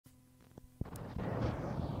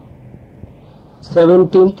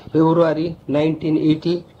17th February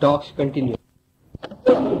 1980, talks continue. He's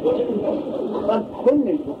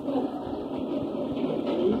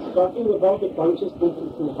talking about the consciousness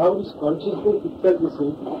and how this consciousness itself is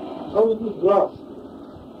seen, how it is lost.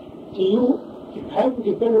 You have to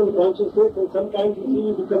depend on consciousness, and sometimes you see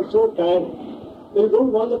you become so tired that you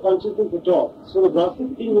don't want the consciousness at all. So the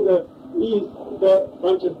grossest thing is the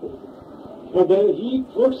consciousness. Now he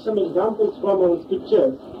quotes some examples from our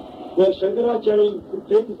scriptures where Shankaracharya could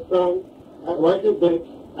take his prana and white it back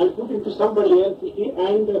and put it to somebody else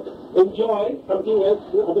and enjoy something else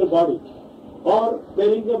in the other body. Or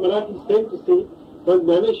there is a Marathi saying to say, one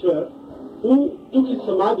Dhaneshwar, who took his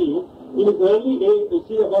samadhi in his early age, you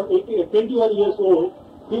see about 21 years old,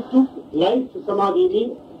 he took life samadhi,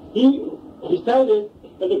 means he decided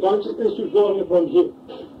that the consciousness should go away from him.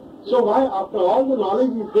 So why, after all the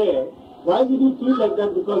knowledge is there, why did he feel like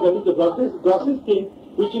that? Because that is the grossest thing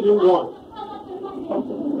which he didn't want.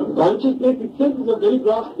 Consciousness itself is a very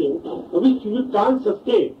gross thing which you can't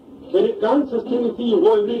sustain. When it can't sustain, you see, you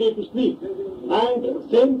go every day to sleep. And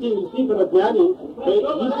same thing, you see, for a jnani, he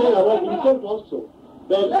said about himself also,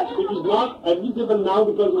 that it is not admissible now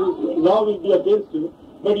because law will be against you,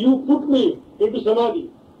 but you put me into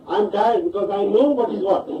samadhi. I am tired because I know what is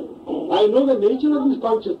what. I know the nature of this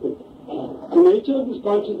consciousness. The nature of this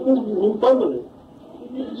consciousness is impermanent.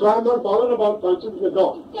 So I am not bothered about consciousness at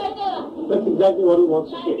all. That's exactly what he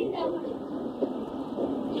wants to say.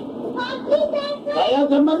 Kaya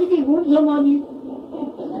samadhi ki good samadhi.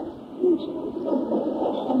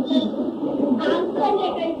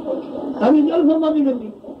 Kami jal samadhi gati.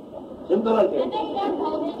 Shankaracharya.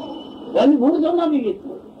 Yani good samadhi gati.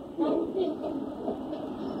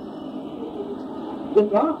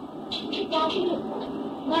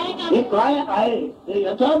 हे काय आहे ते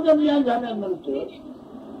यथार्थ ज्ञान झाल्यानंतर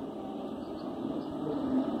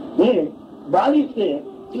हे बारीकचे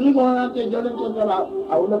त्रिभुवनाचे जलत्व त्याला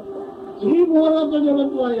आवडत त्रिभुवनाचं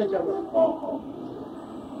जलत्व आहे याच्यावर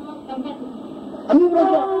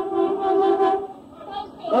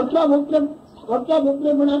करता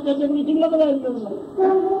भोगते म्हणा त्याच्याकडे शिल्लक राहिलं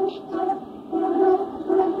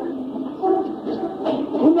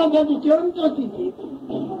पुन्हा त्याची चिरंत स्थिती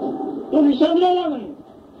तो विसरलेला नाही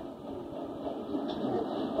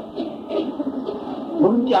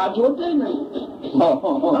म्हणून ती आठवतही नाही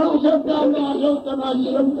आठवताना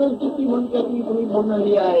निरंतर स्थिती म्हणते ती तुम्ही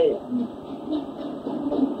बनली आहे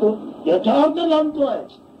तो यथार्थ जाणतोय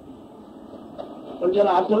पण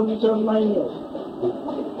त्याला आठवण विसरत नाही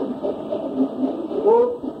तो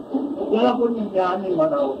त्याला कोणी ज्ञान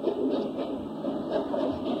म्हणावं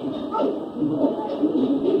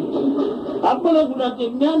आपल्याला गुणाचे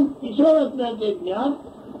ज्ञान ईश्वर असल्याचे ज्ञान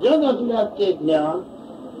जग असल्याचे ज्ञान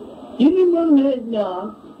तिन्ही मिळून हे ज्ञान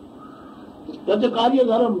त्याचं कार्य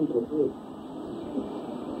झालं म्हणतो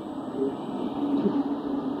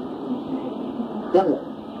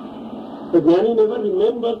The jnani never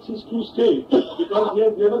remembers his true state because he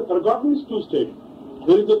has never forgotten his true state.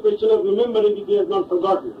 There is a question of remembering if he has not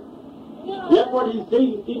forgotten. Yet what he says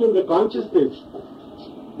is even the consciousness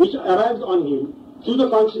which arrives on him through the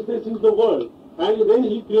consciousness is the world, and then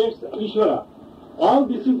he creates Ishvara. All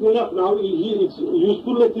this is enough now, his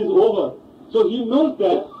usefulness is over. So he knows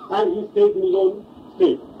that and he stays in his own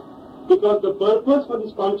state. Because the purpose for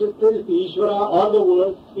this consciousness, the Ishvara or the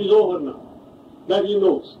world, is over now. That he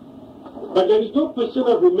knows. But there is no question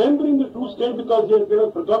of remembering the true state because he has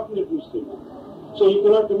never forgotten the true state. So he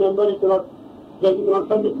cannot remember, he cannot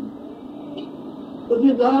forget. So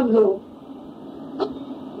this is also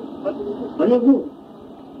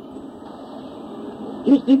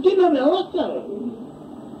ही स्थितीला व्यवस्था आहे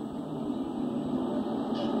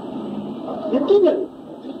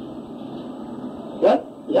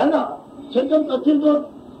याला सतत अस्तित्व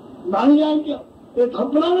नाही आहे ते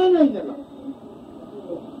खपणार नाही त्याला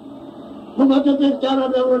मग आता ते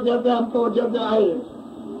 4000 वर्षाचे 8 वर्षाचे आहे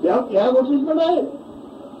ह्या गोष्टीत पण आहे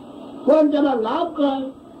पण त्याला लाभ काय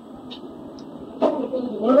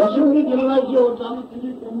गिरवायचे होता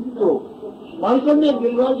माणसांनी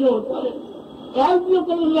गिरवायचे होता काय उपयोग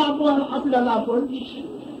करून आपल्याला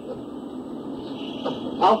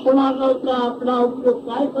आपणाचा आपला उपयोग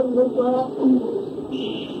काय करून होता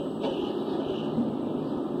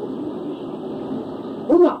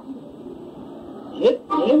पुन्हा हे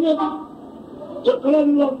चक्र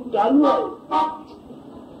चालू आहे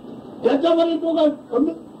त्याच्यामध्ये तो काय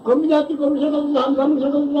कमी जाती करू शकत लहान घालू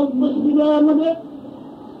शकत विषयामध्ये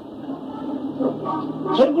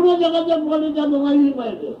शेकडो जगाच्या त्या दोघांनी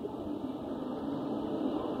पाहिजे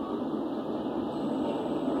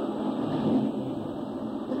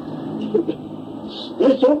हे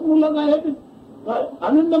शोक मूलक आहे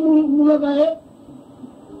आनंद मूलक आहे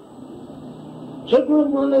शेकडो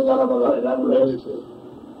बोलले जरा बघायला लागले.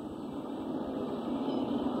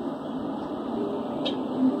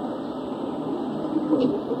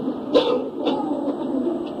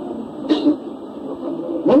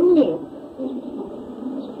 म्हणून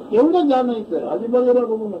एवढं जाणायचं, आजूबाजूला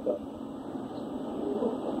बघू नका.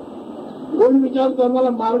 कोण विचारतो मला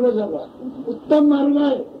मार्ग सांगा, उत्तम मार्ग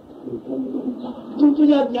आहे. तू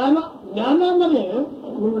तुझ्या ज्ञानामध्ये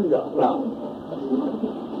म्हणून जा.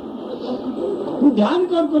 तू ध्यान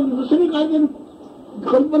करतो, दुसरी काहीतरी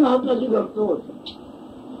कल्पना हाताशी करतो.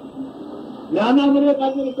 ज्ञानामध्ये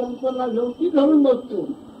काहीतरी कल्पना घेऊन ती धरून बसतो,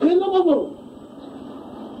 हे नको करू.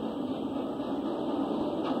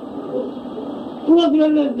 तू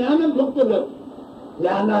आपल्याला ज्ञान फक्त धर,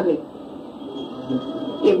 ज्ञानाने.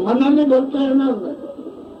 ते मनाने धरता येणार नाही.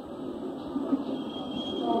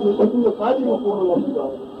 काय पूर्ण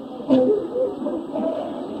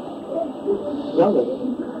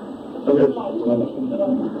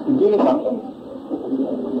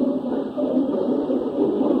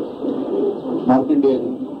North Indian.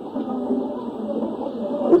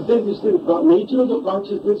 It says it's the nature of the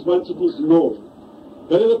consciousness once it is known.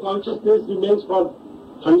 Whether the consciousness remains for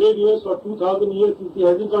 100 years or 2000 years, it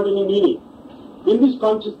hasn't got any meaning. In this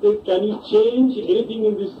consciousness, can you change anything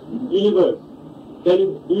in this universe? Do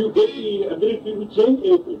you get the ability to change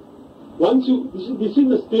anything? Once you, this is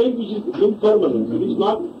the state which is impermanent. It is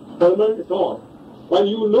not permanent at all. While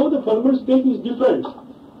you know the permanent state is different.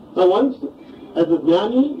 Now once, as a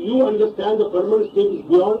jnani, you understand the permanent state is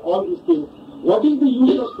beyond all these things. What is the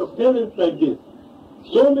use of sustenance like this?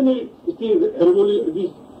 So many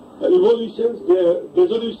evolutions,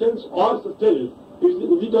 resolutions or sustenance. Is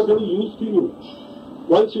it of any use to you?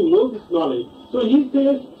 Once you know this knowledge. So he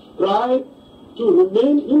says, try to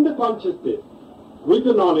remain in the consciousness with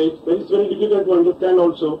the knowledge. But it's very difficult to understand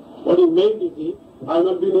also. What he meant is, I have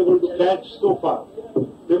not been able to catch so far.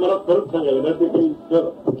 ते मला फरक सांगायला ते काही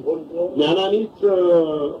ज्ञानानेच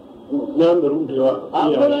ज्ञान धरून ठेवा.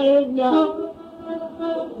 आपण आहे ज्ञान,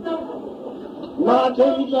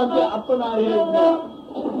 आपण आहे ज्ञान.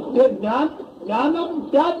 ते ज्ञान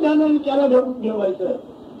त्या ज्ञानाने त्याला धरून ठेवायचं.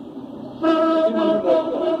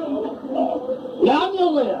 ज्ञान हो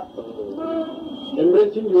गया.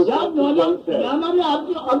 ज्ञानाने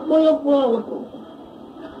आत्मयोग होतो.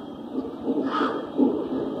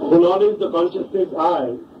 The knowledge, the consciousness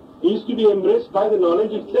I, is to be embraced by the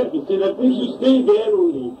knowledge itself. You see, that means you stay there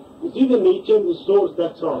only. You see the nature, the source,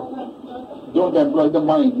 that's all. Don't employ the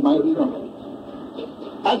mind. Mind is not.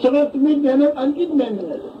 सगळं तुम्ही ज्ञानात आणखी ज्ञान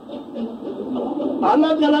मिळालं. आला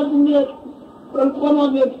त्याला तुम्ही कल्पना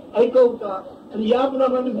देत ऐकवता आणि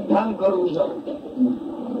याप्रमाणे ध्यान करू शकता.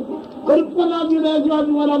 कल्पना दिल्याशिवाय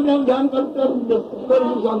तुम्हाला ध्यान करू शकता.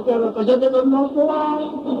 कशाचं करणं होतं?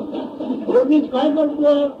 रोजीच काय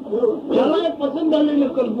करतोय? ज्याला एक पसंत झालेली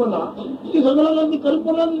कल्पना ती सगळ्याला ती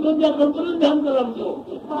कल्पना त्या कल्पनेत ध्यान करा म्हणतो.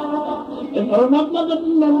 हे परमात्माचं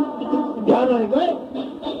ध्यान आहे काय?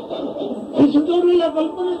 ही सुचवलेल्या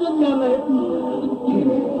कल्पनेचं ज्ञान आहे.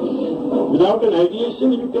 Without an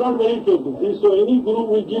ideation, you cannot meditate. So any guru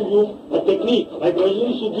will give you a technique. Like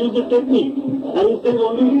Rajneesh gives a technique. And he says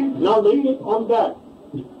only, now meditate on that.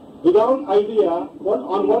 Without idea,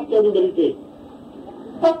 on what can you meditate?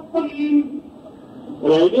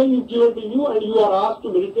 An idea is given to you and you are asked to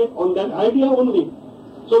meditate on that idea only.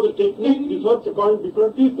 So the technique differs according to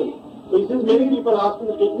different people. So he says many people ask for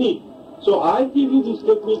the technique. So I give you this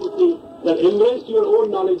technique to see that embrace your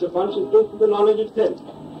own knowledge, the consciousness is the knowledge itself.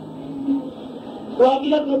 तो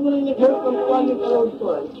आपल्या कल्पनेने खेळ कल्पना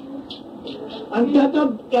करतोय आणि त्याच्या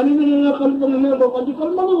त्याने कल्पनेने लोकांची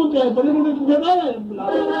कल्पना होते आहे. पलीकडे तुझे काय आहे?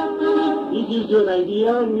 He gives you an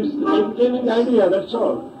idea and you entertain an idea, that's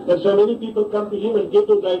all. That's why many people come to him and get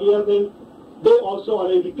those ideas and they also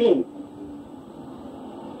are entertained.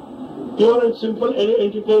 Pure and simple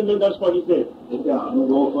entertainment, that's what he said.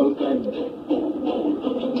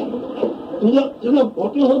 तुझ्या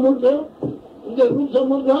photo समोर ठेव, तुझ्या रूप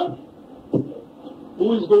समोर ठेव.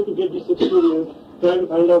 Who is going to get this experience? Trying to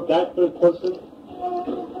find out that person.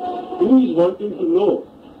 Who is wanting to know?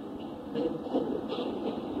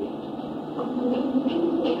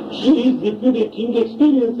 He is liquidating the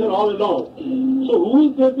experiencer all along. So who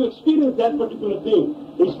is there to experience that particular thing?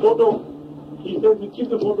 His photo. He says we keep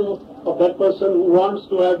the photo of that person who wants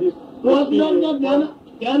to have this experience.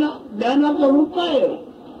 ज्ञानाचं रूप काय आहे?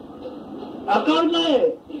 आकार काय आहे?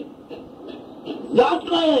 जात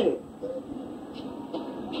काय आहे?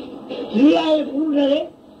 स्त्री आहे, पुरुष आहे,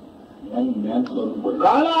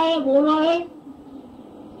 काळा आहे, गोरा आहे.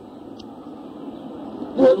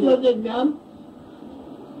 ते ज्ञान.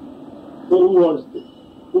 So who wants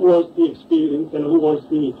the experience and who wants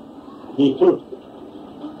the truth?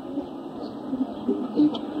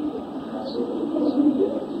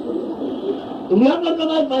 तुझ्याकडे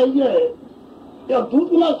काय पाहिजे त्या तू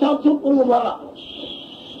तुला साफसूफ करून उभा राहा.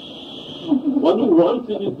 What you want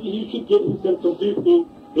is you should get yourself completely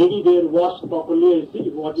ready there, washed properly, and see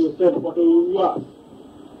what yourself, whatever you are.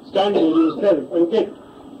 Stand there yourself and get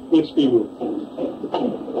the experience.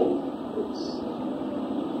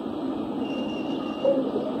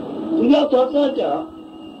 तुझ्या स्वतःच्या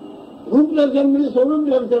रूप दर्शन सोडून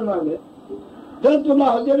दर्शन आले. जर तुला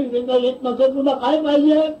हजेरी देता येत नसेल, तुला काय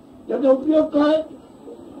पाहिजे, त्याचा उपयोग काय?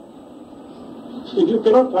 If you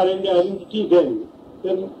cannot find the identity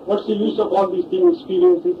then what's the use of all these things,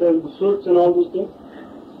 experiences and fruits and all those things?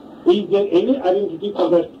 Is there any identity for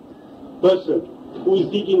that person who is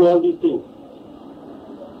seeking all these things?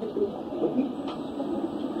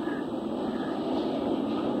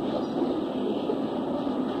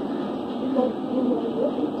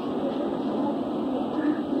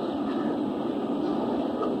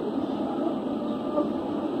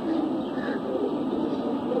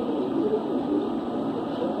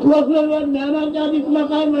 तू असलेल्या ज्ञानाच्या आधी तुला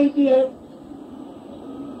काय माहिती आहे?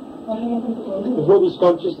 Before this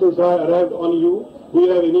consciousness arrived on you, do you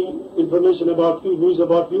have any information about you, news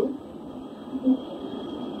about you?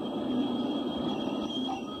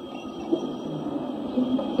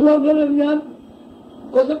 तुला असलेलं ज्ञान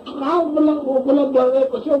कसं का उपलब्ध आहे,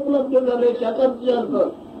 कसं उपलब्ध झाले त्याचा विचार कर.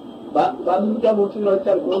 बाजूच्या गोष्टीला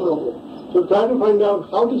विचार करू नको. So try to find out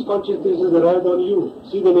how this consciousness has arrived on you.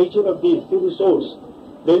 See the nature of these, see the source.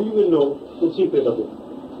 Then you will know the secret of it.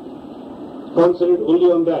 Concentrate only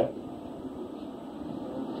on that.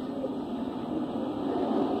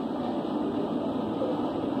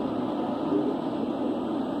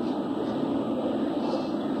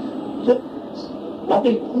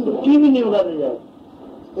 TV निवडायला जाय,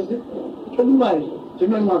 film आहे,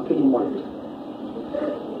 cinema film आहे.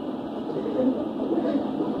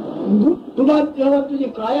 तुला तेव्हा तुझी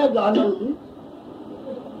काया जाणवली,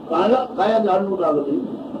 काया जाणवू लागली,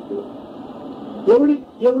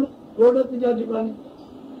 एवढं तुझ्या ठिकाणी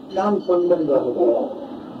ज्ञान संबंध झालं.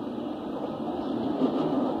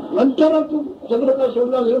 नंतर तू सगळं काय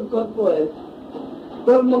शोधला घेऊन करतोय,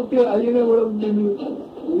 तर मग ते आईने ओळख दिली,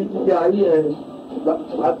 मी तुझी आई आहे,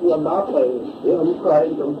 हा तुला नाप आहे, हे अमुक आहे,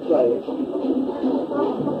 अमुक आहे.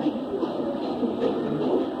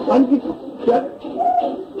 आणखी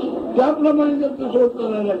त्याप्रमाणे जर तू शोध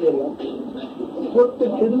करायला गेला, शोध ते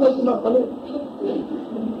फिरणं तुला कळेल.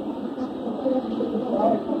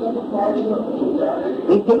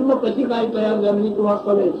 ही फिल्म कशी काय तयार झाली तुला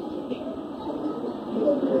कळेल.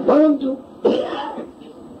 परंतु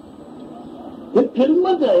हे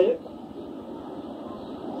फिल्मच आहे.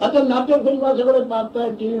 आता नाट्य फिल्मा सगळे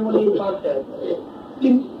पाहतायत, टीव्ही मध्ये पाहतायत,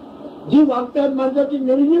 जी वागतायत माणसाची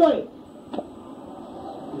निर्जीव आहे.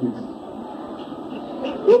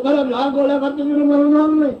 एखादा लहान गोळ्या खाते तिला मरणार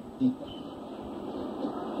नाही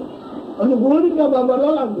आणि गोळीच्या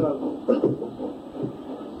बाबाला लागणार.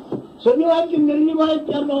 शरीराची निर्जीव आहेत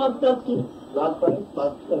त्यांना वागतात की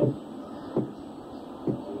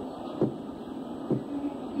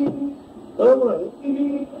बरोबर आहे.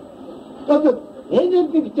 तसंच हे जे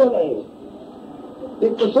पिक्चर आहे ते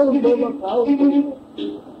कसं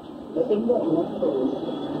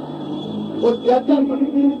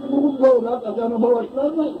त्याच्यामध्ये उद्भवला त्याचा अनुभव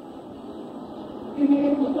असणार नाही.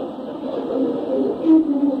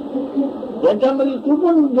 त्याच्यामध्ये तू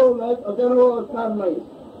पण उद्भवलाय त्याचा अनुभव असणार नाही.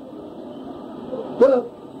 तर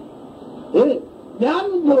हे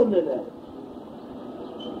ज्ञान उद्भवलेलं आहे.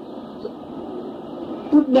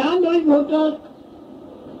 तू ज्ञान रहित होतात,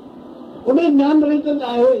 पुढे ज्ञान रहितच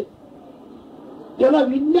आहे, त्याला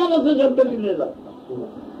विज्ञान असं शब्द दिले जातात.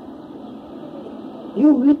 यू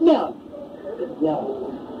विज्ञान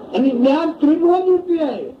आणि ज्ञान त्रिभुवन रूपी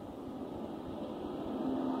आहे.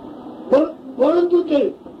 परंतु ते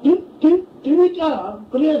टीव्हीच्या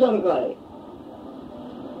क्रियेसारखं आहे.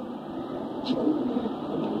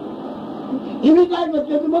 टीव्ही काय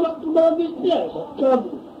करते तुम्हाला दिसते आहे.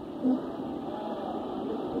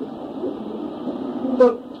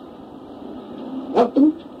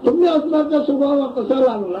 तुम्ही असण्याचा स्वभाव कसा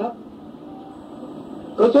लागला,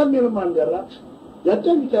 कसा निर्माण झाला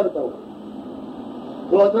याचा विचार करा.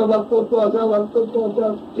 तो असा वागतो, तो असा वागतो, तो असा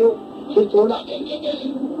ते थोडा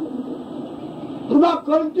तुला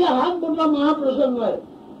कळते. हाच मोठा महाप्रसंग आहे.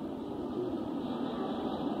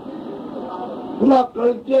 तुला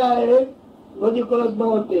कळते आहे कधी कळत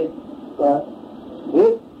नव्हते.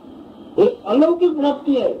 हे अलौकिक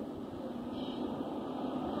प्राप्ती आहे.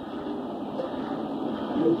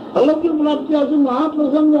 अलौकिक प्राप्ती असून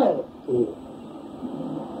महाप्रसंग आहे.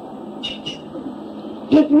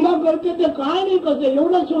 ते तुला करते ते काय नाही कसे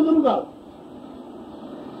एवढं शोधून का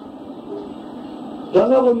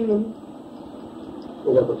त्यांना बोलली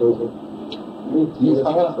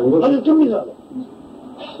अरे तुम्ही झालं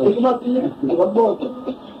एक बात होत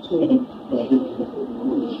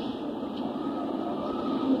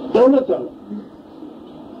तेवढं चालू.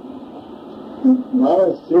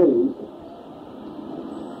 Maharaj says,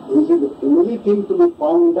 this is the only thing to be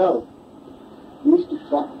found out is to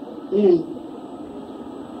check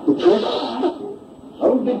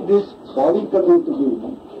how did this body come into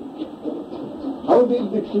being? How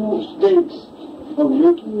did the two states of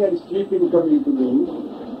waking and sleeping come into being?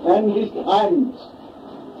 And this ends.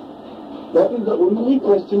 That is the only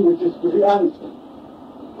question which is to be answered.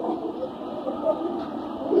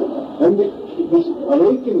 And this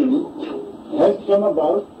awakening has come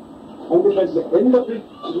about, and at the end of it,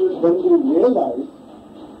 when we realize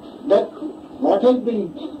that what has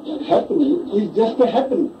been happening is just a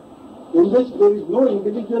happening, in which there is no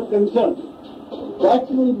individual concern.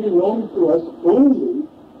 That will be known to us only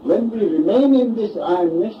when we remain in this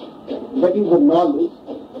I-ness, that is the knowledge,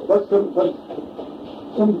 for some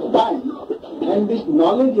time, and this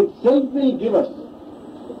knowledge itself will give us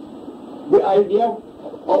the idea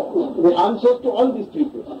of the answers to all these three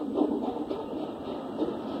questions.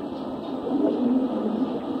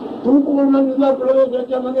 तू पूर्णिला प्रयोग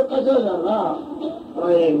याच्यामध्ये कसा झाला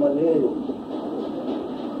मध्ये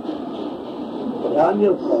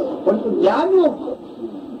ज्ञानयोग पण तू ज्ञानयोग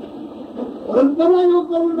कल्पना योग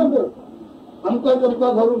करू नको आमका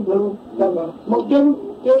कल्पना घरून घरून मग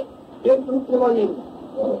ते तुला येईल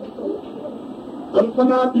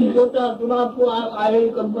कल्पना तिच्या तुला तू आहे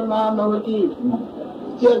कल्पना नव्हती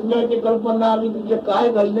ती असण्याची कल्पना आली तिचे काय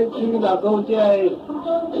घडले ती दाखवते आहे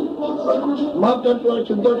मग तर तो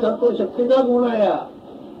शुद्ध सत्व शक्तीचा गुण आहे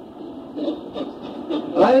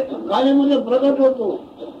काळेमध्ये प्रगट होतो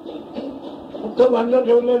फक्त भांड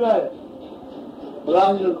ठेवलेलं आहे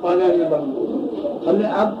राज पाण्याने बांधतो आणि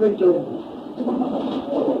आग पेटवतो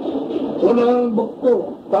थोडा बघतो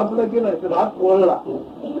तापलं की नाही तर हात पोळला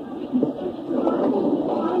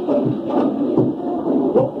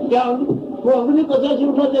तो अग्नी कसा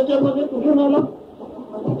शिवला त्याच्यामध्ये कुठून आला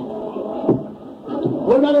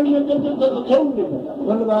होणारे ठेवून दिलं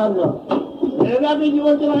मेघाचे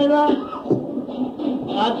जीवन राहिला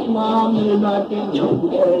आत्मा मेघाचे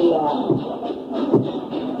झोपला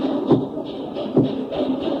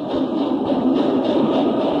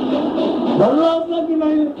भरला होता की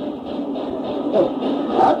नाही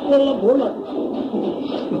हात पोळला बोला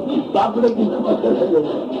तापले की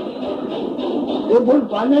ते फुल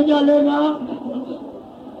पाण्याचे आले ना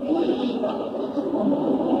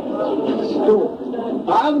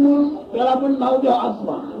आग म्हणून त्याला आपण नाव द्या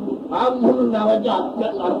आत्मा आग म्हणून नावाच्या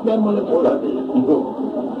आत्म्यामध्ये थोडा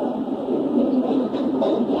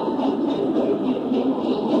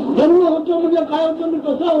जन्म होतो म्हणजे काय होतो मी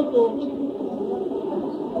कसा होतो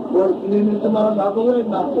तिने तुम्हाला दाखवलं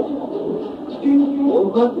दाखव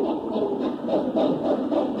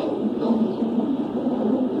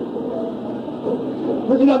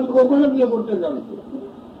दुसरी आपण कोकणातले गोष्ट जाणतो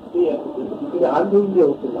ते आंदोलन जे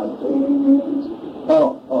होते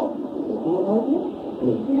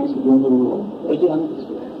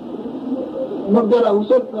मग जरा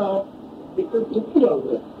उसत एक चुकी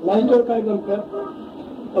राहतो नाहीतर काय करतात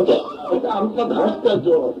आमचा घासचा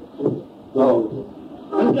जो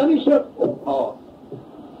आणि त्याने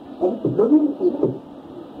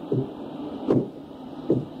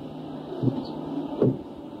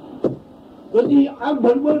कधी आग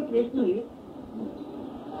भरभर पेटली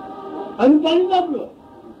आणि पाणी दाबलं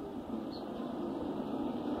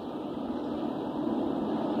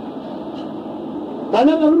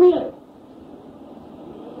पाण्यात अग्नी आहे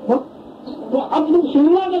मग तो आपण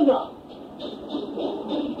शिवला कसा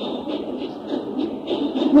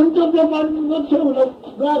नंतर त्या पाणी ठेवलं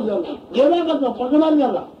गार झाला गेला कसा पगणार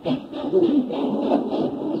झाला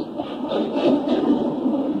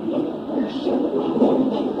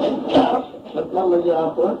म्हणजे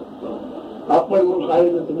आपण मग काय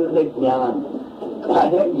तुम्ही ज्ञान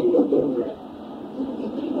काय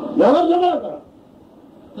व्यवहार सगळा का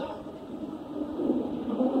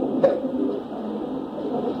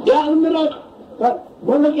त्या अग्नीला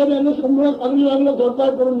बंद केल्याने समोर अग्नी लागलं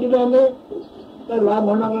स्वयंपाक करून दिल्याने तर लाभ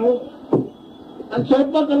होणार आहे आणि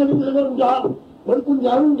स्वयंपाक करायला भरपूर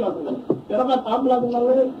जाणून टाकलं त्याला काय ताप लागणार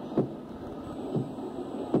आहे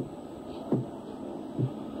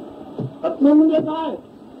आत्मा म्हणजे काय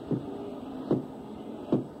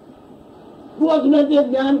तू असण्याचे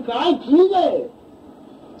ज्ञान काय चीज आहे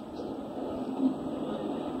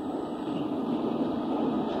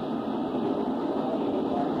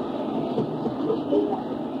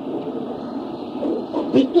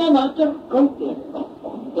विज्ञान हा तर कळते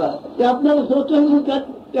ते आपल्याला स्वतंत्र त्यात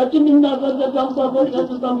त्याची निंदा कर, त्याचा अपवाद कर,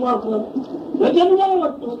 त्याचा संवाद कर, त्याच्याने मला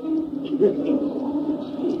वाटतं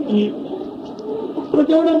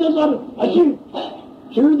तेवढं त्याचा अशी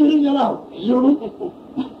शिवगिरी गेला शिवून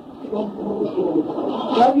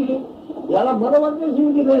याला बरं वाटतं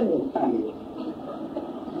शिवगिरी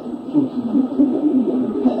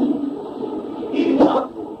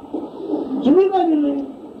तुम्ही काय दिले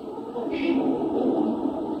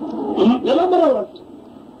याला बरं वाटतं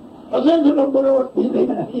असं सगळं बरं वाटतं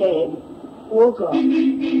हो का.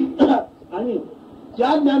 आणि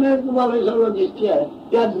ज्या ज्ञानाने तुम्हाला हे सगळं दिसते आहे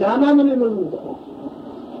त्या ज्ञानामध्ये मिळून जा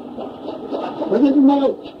म्हणजे तुम्हाला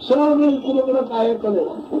सर्व तुमकडं काय कळेल.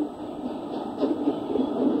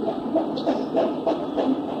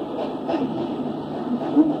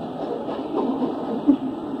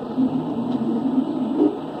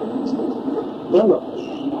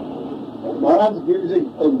 Maharaj gives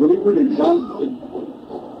a very good example.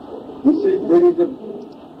 He says there is a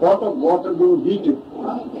pot of water being heated.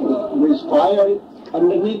 There is fire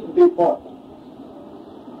underneath the pot.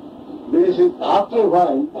 There is after a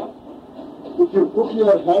while, if you put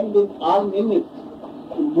your hand and arm in it,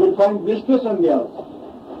 you will find blisters on the arm.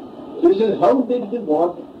 He says, how did the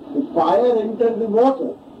fire enter the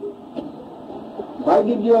water? Why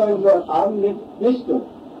did your arm get blistered?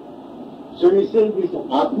 So he says this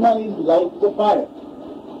Atma is like the fire,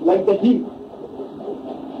 like the heat.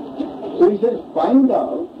 So he says, find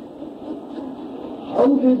out how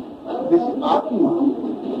did this Atma,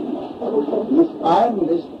 this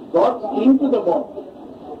ironess, got into the body.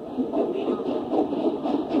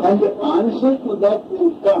 And the answer to that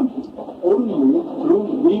will come only through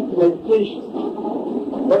deep meditation.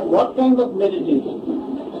 But what kind of meditation?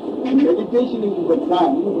 Meditation is the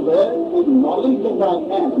kind where the knowledge that I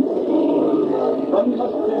have, one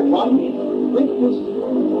must be one with this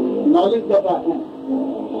knowledge that I have.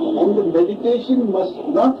 And the meditation must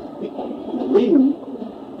not be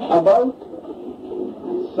about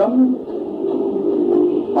some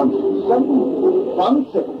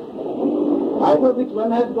concept, either which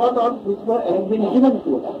one has got or which one has been given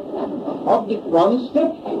to us, of the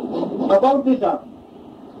concept about this Atma.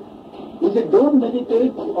 He said, don't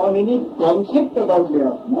meditate on any concept about the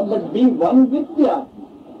Atma, but be one with the Atma.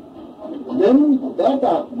 Then that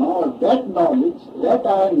Atma or that knowledge, that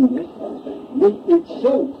awareness will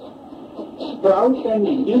itself sprout and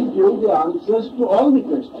give you the answers to all the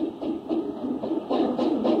questions.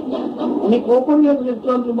 आणि कोकण एक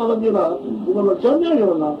दृष्टांत तुम्हाला दिला तुम्हाला लक्षात नाही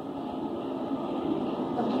ठेवला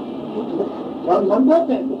कारण म्हणतात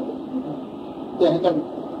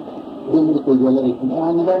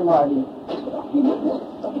अंगणवाडी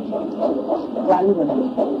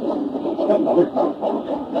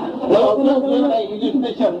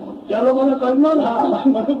त्या लोकांना कळणार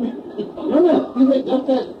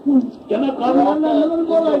त्यांना कळणार नाही म्हणून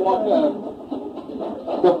बोलायचं.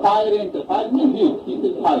 The fire enters. Fire means heat. Heat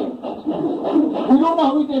is fire. We don't know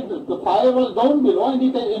how it enters. The fire was down below and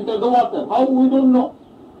it entered the water. How? We don't know.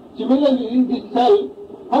 Similarly, in this cell,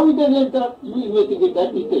 how it has entered, you investigate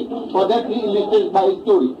that detail. For that, he illustrates by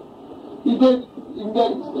story. He says, in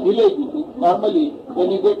their village, normally,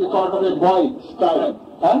 when you get a sort of a boy, Sty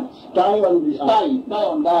on the sty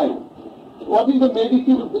on the eye. What is the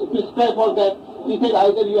medicine prescribed for that? He said,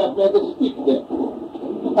 either you apply the stick there,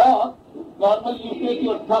 or normally you take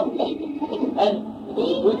your thumb and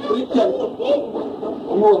with friction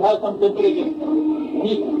you have some temperature,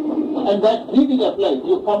 heat, and that heat is applied.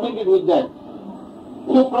 You ferment it with that.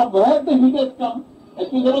 So from where the heat has come,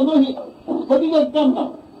 actually there was no heat, but it has come now.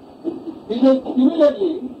 He says,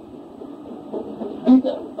 similarly, this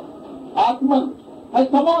Atman has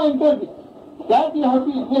somehow entered it. That you have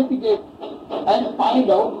to investigate and find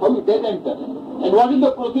out how it has entered. And what is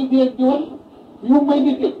the process he has given? You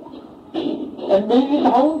meditate. And meditate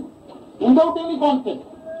how? Without any concept.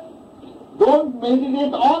 Don't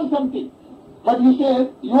meditate on something. But you say,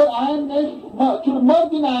 your ironness should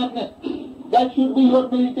merge in ironness. That should be your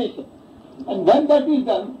meditation. And when that is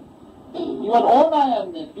done, your own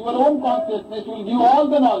ironness, your own consciousness will give all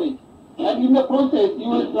the knowledge. And in the process, you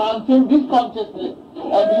will transcend this consciousness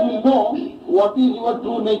and you will know what is your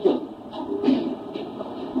true nature.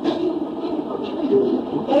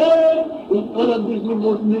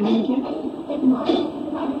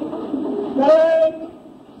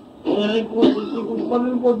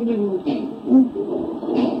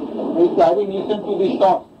 Having listened to this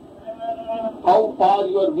talk, how far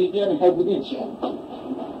your vision has reached.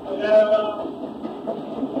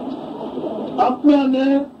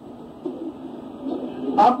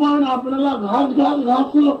 आपण आपल्याला घास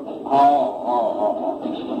घासलो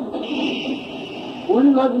full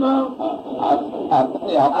घातलं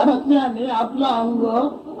असल्याने आपलं अंग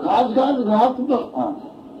घास घासतं.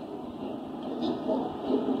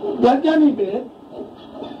 त्याच्याने ते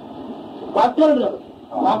पातळ झालं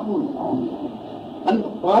कापून, आणि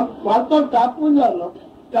पातळ कापून झालं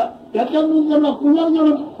त्याच्यातून त्यांना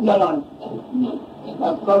पुनर्जन्म झाला.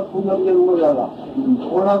 आजकाल पुनर्जन्म झाला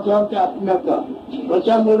कोणाचा त्या आत्म्याचा.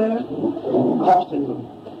 त्याच्यामुळे घास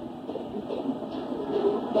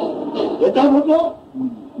याचा होतो.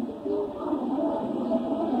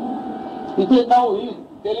 He said now he is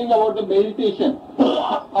telling about the meditation.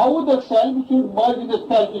 How the self should merge with the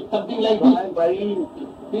self is something like this.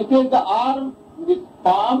 He says the arm, the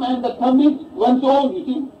palm and the thumb is one's own, you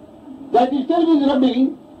see. That itself is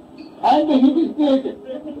rubbing and the hip is created.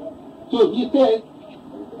 So he says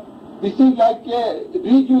this is like a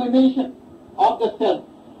rejuvenation of the self.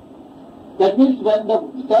 That means when the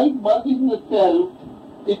self merges in the self,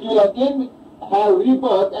 it will again have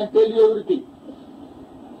rebirth and tell you everything.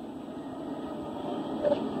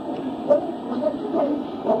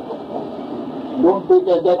 Don't take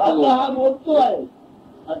that आता हा बोलतो आहे,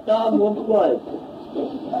 आता हा बोलतो आहे.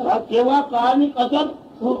 हा केव्हा काळाने कशात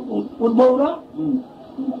उद्भवला?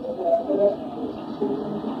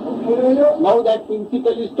 Now that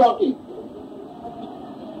principle is talking.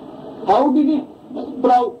 How did it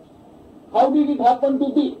sprout? How did it happen to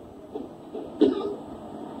be?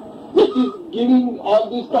 Which is giving all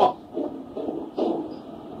these talks.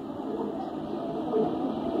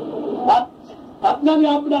 आपल्याने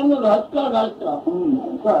आपल्या अंग घासता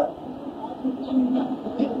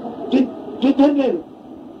तिथे ते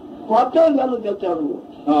पातळ झालं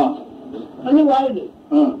त्याच्यावर आणि वाढले.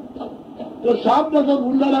 तो साप जसा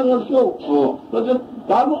गुंडाळा करतो तसं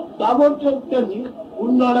ताबडतोब त्यांनी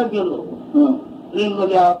गुंडाळा केलं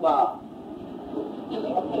ट्रेनमध्ये. आता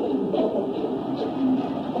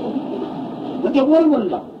म्हणजे गोल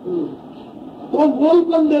बनला. तो गोल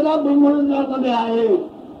पण त्याला ब्रह्मंडामध्ये आहे.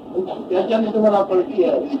 त्याच्याने तुम्हाला कळती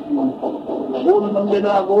आहे गोल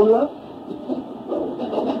मंदिरा गोल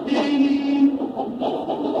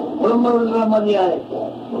ब्रह्मंडामध्ये आहे.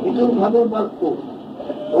 इथून खाली बघतो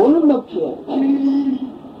वरून बघतो.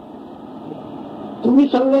 तुम्ही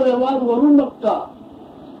सर्व व्यवहार वरून बघता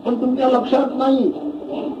पण तुमच्या लक्षात नाही.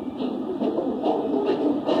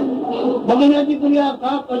 बघण्याची क्रिया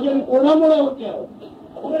का कशी कोणामुळे होत्या?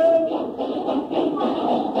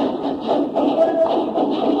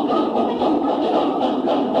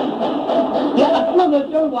 या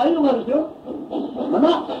आत्मघर्षण वायू घर्षण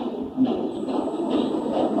म्हणा.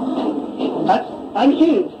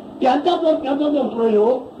 आणखी त्याचा जो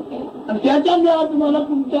प्रयोग आणि त्याच्या जेव्हा तुम्हाला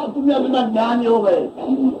तुम्ही अजून ज्ञान योग आहे.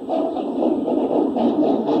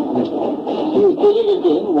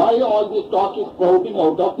 Why all this talk is sprouting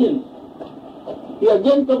out of him? He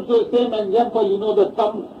again comes to the same example, you know, the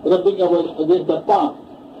thumb rubbing against the palm.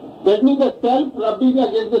 That means the self rubbing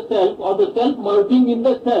against the self or the self merging in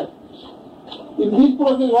the self. In this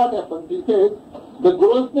process what happens? He says, the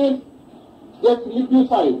grossness gets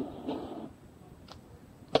liquefied.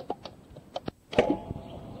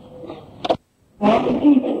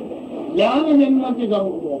 ज्ञान जन्माची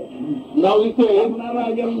जाऊ. Now he says, जन्माला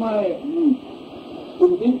जन्म आहे.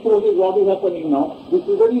 in this process what is happening now, this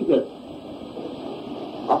is the result.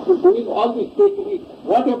 After doing all this technique,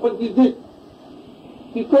 what happens is this.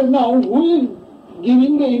 He says now, who is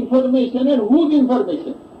giving the information and whose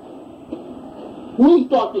information? Who is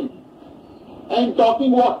talking? And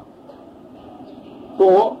talking what?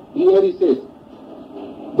 So, here he says,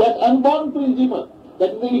 that unborn principle,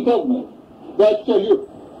 that is the eternal, the absolute,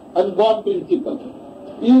 unborn principle,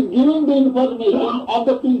 is giving the information of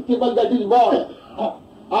the principle that is born.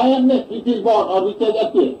 I amness which is born or which has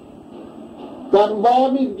appeared. The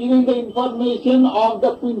unborn is giving the information of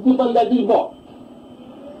the principle that is born.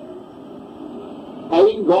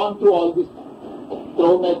 Having gone through all this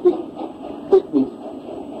traumatic techniques.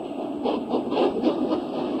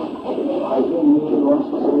 I think he wants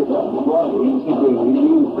to say that unborn principle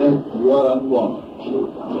believes that you are unborn.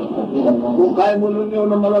 तो काय म्हणून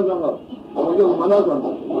येऊन मला सांगा. म्हणजे मला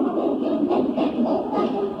सांगा.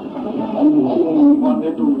 And he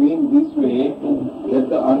wanted to mean this way that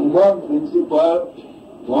the unborn principle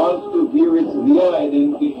wants to give its real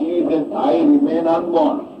identity that I remain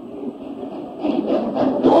unborn.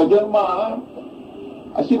 तो अजन्मा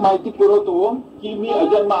अशी माहिती पुरवतो की मी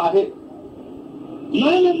अजन्मा आहे.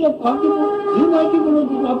 नाही ही माहिती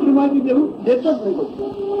पुरवतो. आपली माहिती देतच नाही.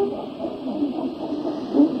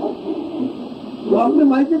 आपली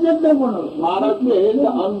माहिती देत नाही कोणाला. Maharaj says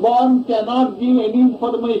the unborn cannot give any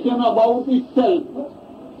information about itself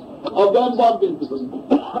of the unborn principle.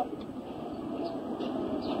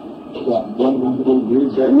 one principle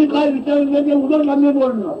gives that तुम्ही काय विचारलं ते उलट आम्ही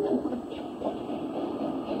बोलणार.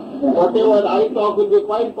 Whatever I talk will be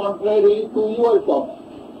quite contrary to your talk.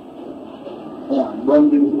 one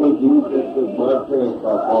principle gives that the birth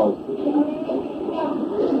cause.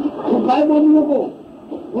 तू काय बोलू नको,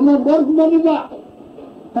 पुन्हा बर्थ मध्ये जा.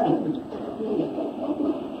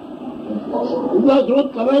 तुझा शोध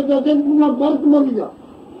करायचा असेल पुन्हा बर्थ मध्ये जा.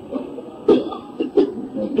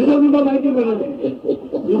 तुला तुला माहिती मिळत नाही.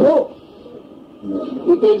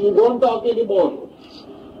 He says you don't talk anymore.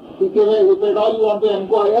 He says if at all you want to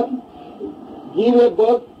inquire, give a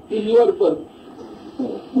birth in your birth.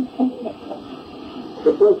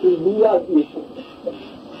 The first will be as you.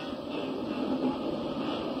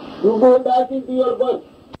 You go back into your birth.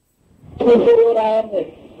 Into your awareness.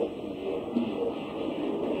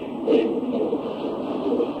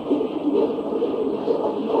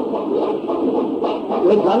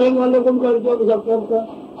 ये खाने वाले कौन करते हो सरकार का?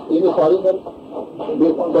 Sorry sir,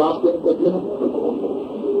 they want to ask any question.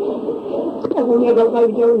 कोणी करता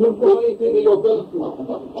विचारू शकतो. Only the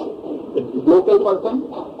local person.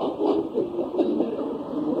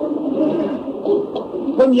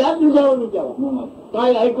 पण याच विचारावर विचारा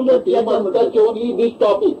काय ऐकलं He must touch only this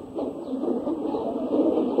topic.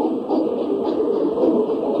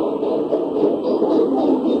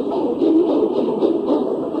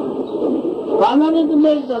 कानाने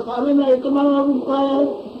तुम्ही कानाने ऐकणारा रूप काय आहे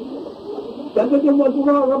त्याचं ते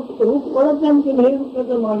तुम्हाला रूप कळत नाही की हे रूप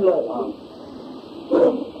त्याचं मानलं आहे.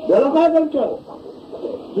 त्याला काय करतं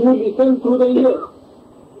You listen through the ear.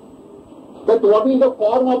 But what is the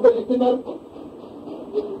form of the listener?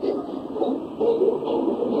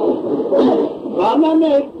 कानाने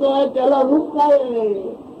ऐकतोय त्याला रूप काय आहे.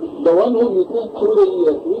 The one who listens through the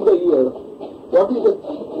ear, what is the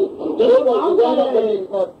design of the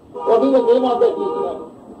listener? What is the name of that listener?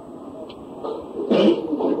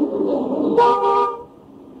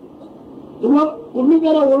 तुम्हाला तुम्ही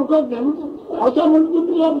त्याला ओळखत नाही असं म्हणतो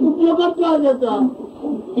तुला उपयोगात काय त्याचा.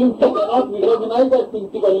 Since you cannot recognize that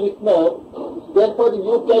principal listener, therefore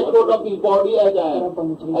you catch hold of his body as I am,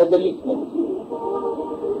 as the listener.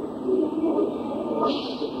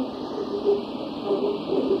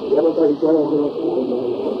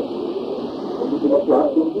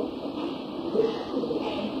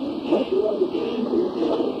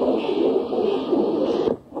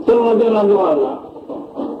 मध्ये रंगवाला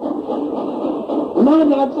न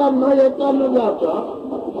जाता न येता न जाता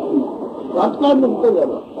तात्काळ मुक्त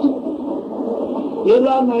झाला.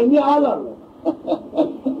 गेला नाही आला नाही.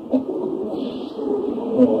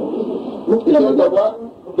 He is the one,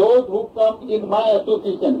 those who come in my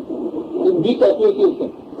association, in this association,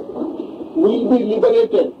 will be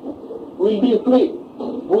liberated, will be free,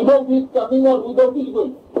 without his coming or without his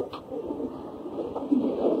going.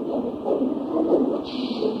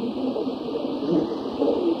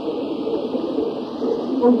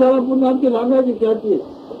 पण त्याला पुन्हा ती रांगाची ख्याती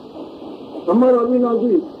अमर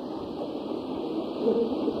अविनाशी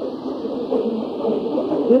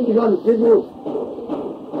ते ठिकाण ते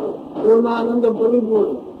पूर्ण आनंद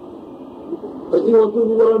परिपूर्ण अशी वस्तू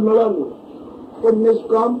तुम्हाला मिळाली पण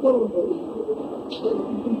निष्काम करून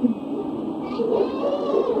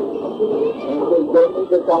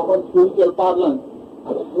The common spiritual parlance,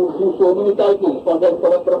 you do so many titles for that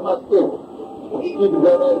Parabrahma state,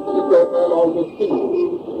 eternal, all those things.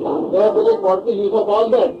 Nevertheless, what's the use of all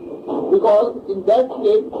that? Because in that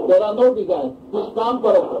state there are no desires. Niskam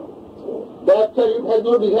Parabrahma. The absolute has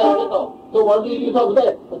no desire at all. So what is the use of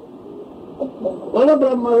that?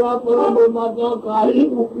 परब्रह्माला परब्रह्माचा काही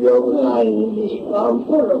उपयोग नाही. निष्काम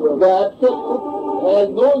परब्रह्म. The absolute has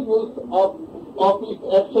no use of its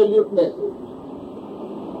absoluteness.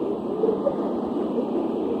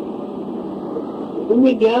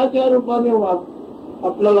 तुम्ही देहाच्या रूपाने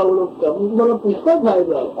आपल्याला ओळखता तुम्हाला पुष्कळ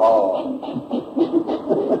फायदा.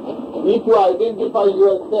 If you identify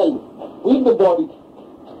yourself with the body,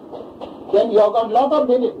 then you have got lot of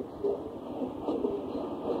benefits.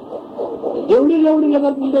 जेवढी जेवढी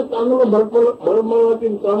जगात तुमचं चांगलं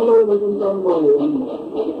भरभरातील चांगलं तुमचा अनुभव येईल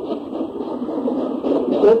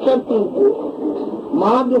त्याच्यात तुमचं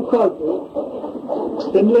महादुःखाचं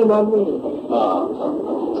त्यांना मागून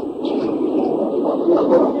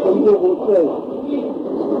तुमचे होत आहे.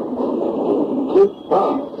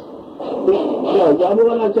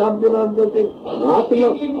 जादूगाला चाप दिल्यानंतर ते घातलं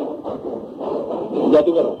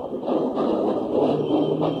जादूगर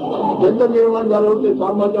त्यांचं निर्माण झालं होते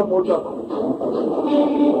सामाच्या पोटात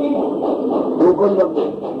लोखंड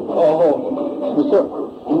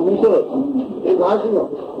मिसळ हे घातलं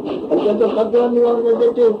आणि त्याचा कचरा निवारण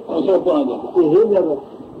त्याचे हे झालं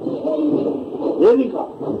हे विका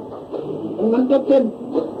नंतर ते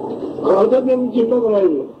अर्धा त्यांनी चिंतक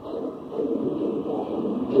राहिले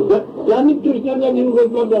त्यांनी कृष्णाचा जीव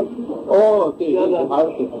घेतला तर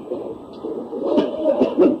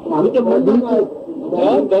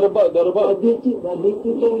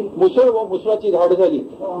मुसळाची झाड झाली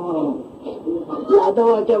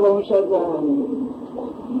यादवाच्या वंशाचा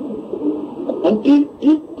आणि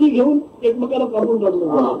ती घेऊन एकमेकाला कापून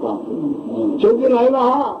टाकलं शेवटी राहिला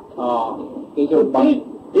हा ते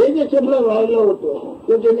जे शब्द राहिलं होतं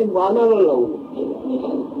ते त्याने बाणाला लावलं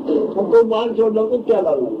तो बाण सोडला तर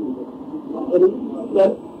त्याला लावलं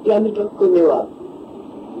त्याने टक्क निवार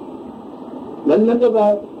नंतर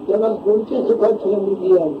काय त्याला कोणत्या सुखात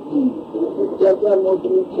समृद्धी आहे त्याच्या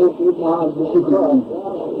मोठी छोटी महासुख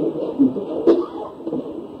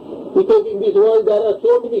because in this world there are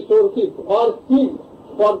so many sources or seeds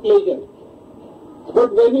for pleasure.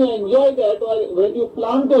 But when you enjoy that or when you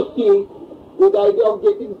plant those seeds with the idea of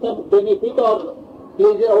getting some benefit or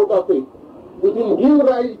pleasure out of it, it will give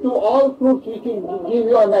rise to all fruits which will give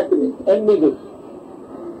you happiness and misery.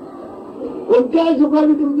 कोणत्याही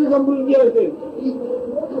सुखाची तुमची समृद्धी असेल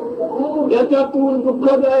त्याच्यातून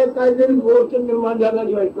दुःखदायक काहीतरी गोष्ट निर्माण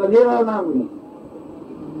झाल्याशिवाय कधी राहणार नाही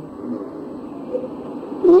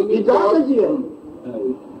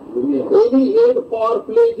Any aid for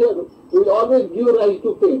pleasure will always give rise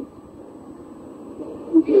to pain.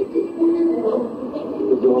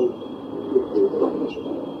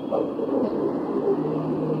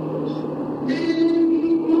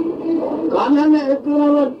 कानाने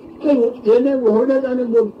ऐकणारा घेणे घोडत आणि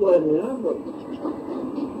बोलतोय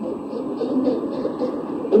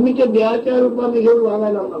तुम्ही ते देहाच्या रूपाने घेऊन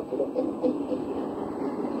वागायला लागतो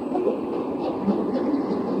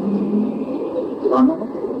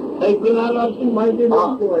ऐकणारा माहिती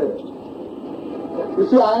नसतोय. You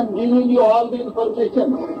see, I am giving you all the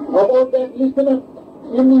information about that listener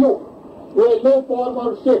in you, who has no form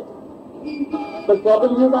or shape. But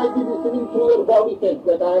probably you might be listening through your body sense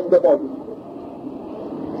that I am the body.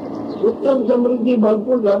 उत्तम समृद्धी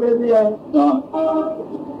भरपूर झालेली आहे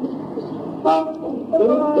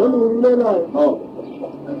धन उरलेलं आहे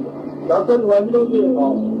ताकद वाढलेली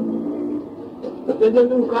आहे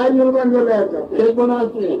त्याच्यातून काय निर्माण झालं याचा हे पण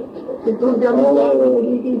असते तिथून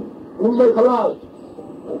त्यामुळे मुंबई खलास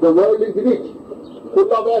The world is rich,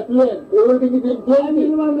 full of affluence, everything is in plenty.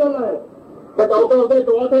 निर्माण झालं आहे But out of that,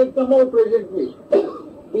 what has come out presently?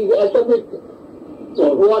 These atomic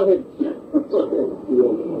warheads.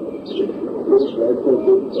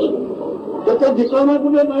 त्याच्या ठिकाणा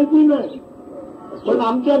कुठे माहिती नाही पण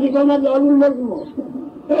आमच्या ठिकाणात जाऊन बघ मग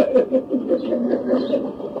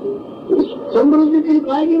समृद्धीतील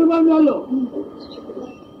काय निर्माण झालं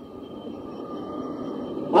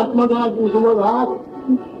आत्मघात विश्वघात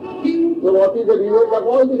So what is the result of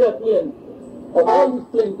all this affluence, of all this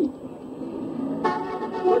plenty?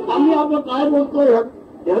 आम्ही आपण काय बोलतोय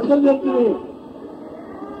ह्याचं जर तुम्ही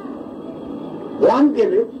ध्यान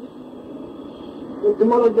केले तर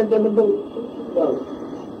तुम्हाला त्याच्याबद्दल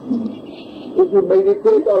If you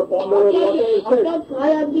meditate or ponder on what I said,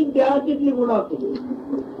 काय अगदी देहातील गुण असतो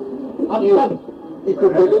if you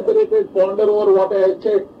deliberated, ponder over what I have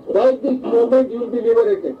said, right this moment you will be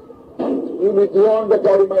liberated. You will be beyond the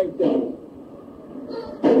body mind thing.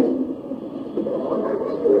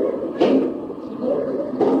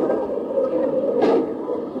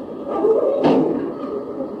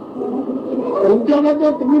 तुमच्याकडे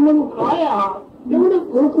तुम्ही म्हणून काय आहात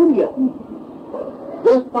तेवढं ओळखून घ्या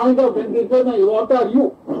Just find out when they say, what are you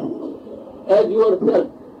as yourself?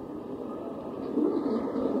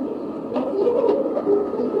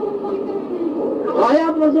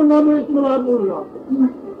 काया प्रसंगामुळे तुम्हाला बोलला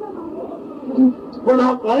पण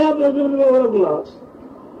हा काया प्रसंग ओळखला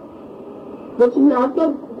तर तुम्ही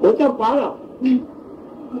आता ह्याच्या पाळा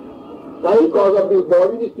Because of this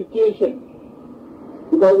body situation,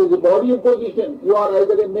 because of the body position, you are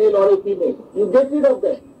either a male or a female. You get rid of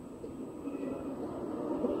that.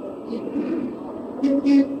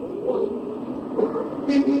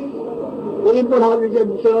 तरी पण हा विषय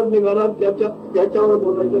दुसऱ्यावर निघाला त्याच्यावर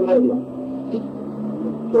बोलायचं राहिला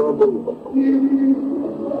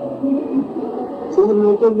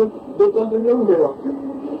लोकांना घेऊन ठेवा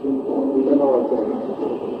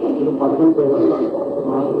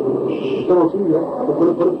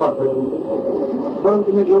परत पाठवायचं परत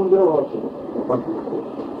तुम्ही घेऊन ठेवा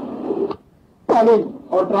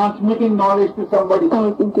Or transmitting knowledge to somebody.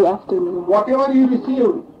 Whatever you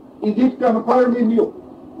received, is it conferred in you?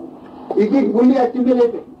 Is it fully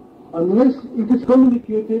accumulated? Unless it is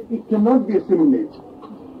communicated, it cannot be assimilated.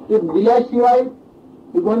 If दिल्याशिवाय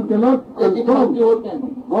one cannot confirm.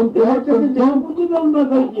 One cannot confirm.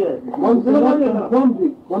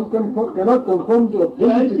 Cannot confirm the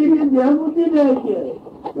authenticity.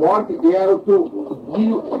 What you have to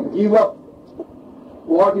give up,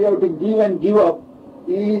 what you have to give and give up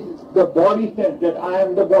is the body sense that I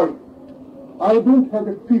am the body. I don't have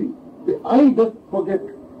a feel. The I just forget.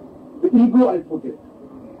 The ego I forget.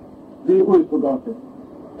 The ego is forgotten.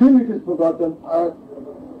 Till it is forgotten,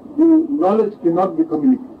 the knowledge cannot be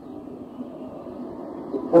communicated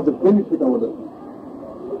for the benefit of others.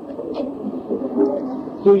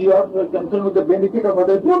 So you are concerned with the benefit of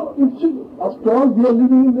others? No, after all, we are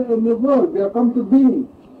living in the world. We have come to be.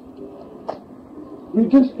 We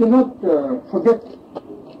just cannot forget.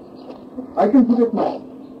 I can forget myself.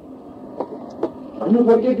 You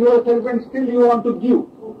forget yourself and still you want to give.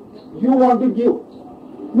 You want to give.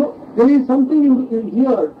 No, there is something in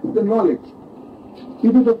here, the knowledge.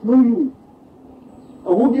 It is of no use.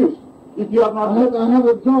 Who gives? If you are not... I have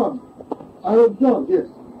absorbed. I have absorbed, yes.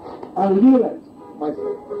 I realize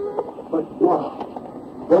myself. But wow,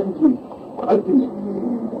 that is me. Ultimate.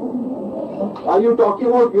 Are you talking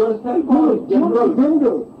about yourself No, or general?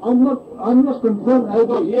 general. I'm not concerned.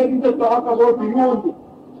 So here is a talk about you only.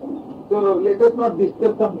 So let us not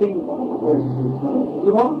discuss something.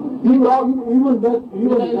 You know, Even that,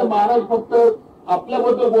 महाराज फक्त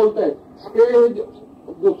आपल्याबद्दल बोलतायत. ते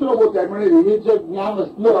दुसरं बोलतायत म्हणजे हे जे ज्ञान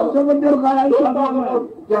असलं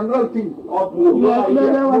general thing of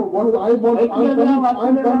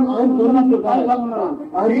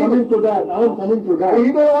I'm coming to that.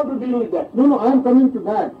 He don't want to deal with that. No, I am coming to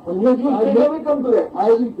that. Unless You will come to that. I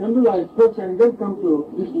will generalize first and then come to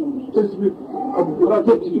this specific Because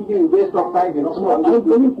it will be a waste of time, you know. No, I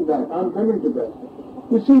am coming to that.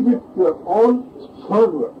 You see, with all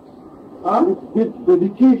fervor, with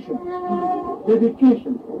dedication,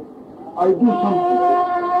 I do something,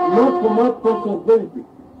 not for my personal benefit.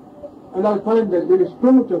 And I find that there is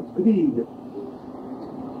so much of greed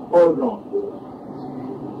all wrong.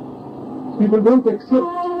 People don't accept.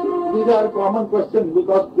 These are common questions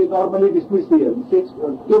because they normally dismiss here. ते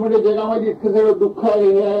म्हणजे जगामध्ये इतकं सगळं दुःख आहे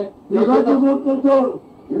हे आहे. He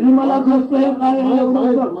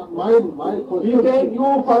said you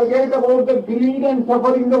forget about the greed and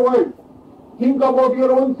suffering in the world. Think about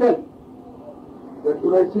your own self. That's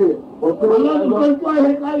what I say.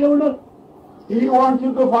 He wants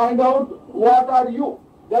you to find out what are you.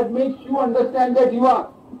 That makes you understand that you are.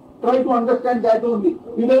 Try to understand that only.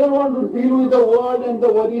 He doesn't want to deal with the world and the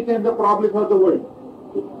worries and the problems of the world.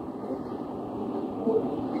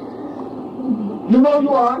 You know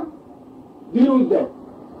you are. Deal with that.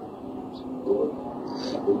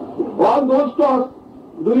 All those talks,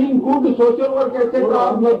 doing good social work, etc.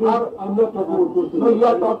 I'm not talking about social. No, you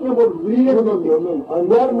are talking about greed and everything.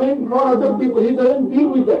 They are meant for other people. He doesn't deal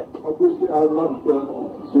with that. Obviously, I have not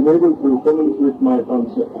been able to communicate my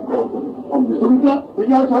concept on this.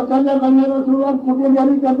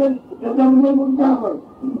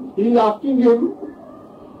 He is asking him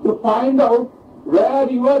to find out where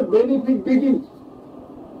your benefit begins.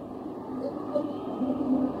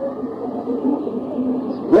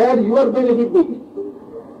 Where your benefit begins.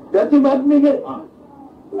 That's the mathematics.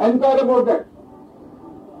 Inquire about that.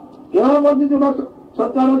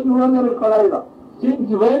 Since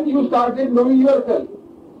when you started knowing yourself?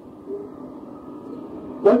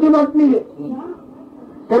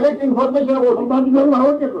 Collect information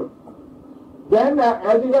about it. Then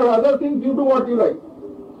as you have other things, you do what you like.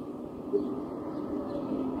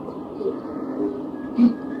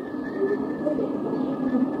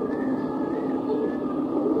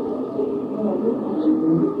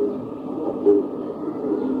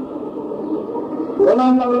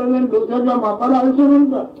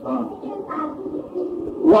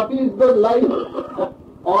 What is the life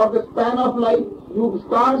or the span of life? You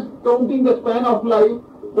start counting the span of life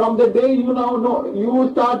from the day you now know, you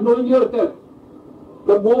start knowing yourself.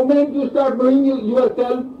 The moment you start knowing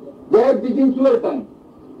yourself, there begins your time.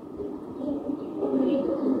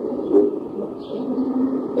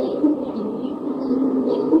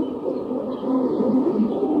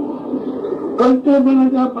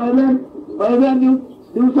 पहिल्या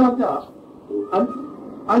दिवसाचा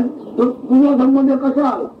आणि तुझा संबंध कसा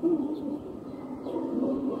आला?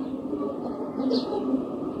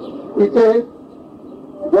 It says,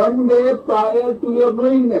 one day prior to your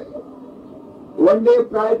knowingness,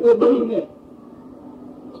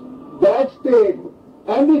 that state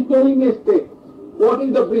and this knowingness state, what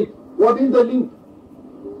is the bridge? What is the link?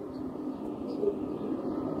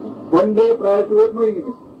 One day prior to your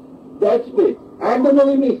knowingness, that state and the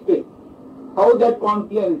knowingness state, how that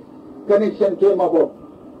confluence connection came about.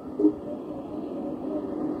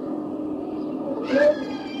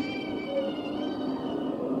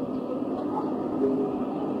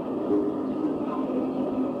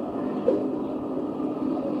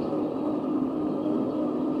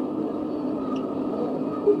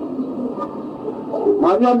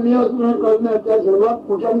 This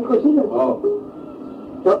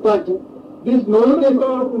knowingness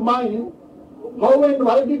of mind, how and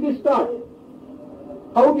why did it start?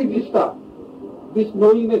 How did it start? This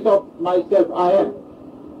knowingness of myself, I am.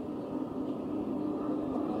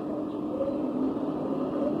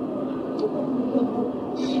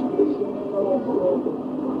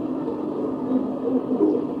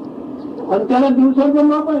 आणि त्याला दिवसाचं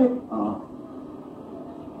माप आहे,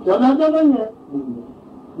 जगाचं नाही आहे.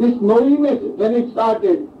 This knowingness, when it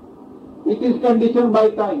started, it is conditioned by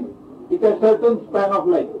time. It has certain span of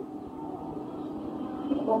life.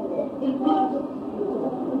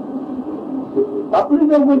 आपली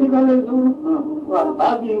चौकशी करायचो,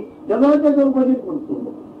 जगाच्या चौकशीत पडतो.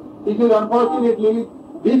 It is unfortunately,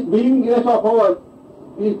 this beingness of ours,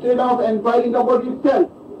 instead of inquiring about itself,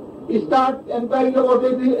 it starts inquiring about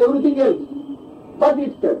everything else, but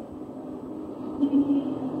itself.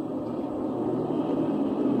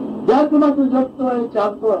 ज्या तुला तू जगतो आहे,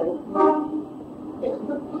 चालतो आहे,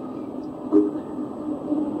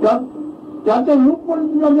 त्याचं रूप पण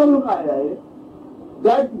तुझ्या जवळ काय आहे?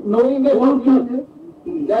 That knowingness of you,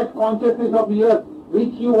 that consciousness of yours,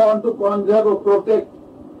 which you want to conserve or protect,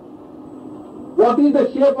 what is the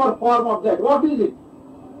shape or form of that? What is it?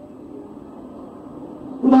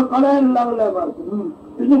 तुला कळायला लागल्यापासून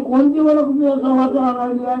तुझी कोणती ओळख मी असं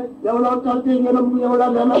वाचायला आहे? एवढा चालते गेलं मी, एवढा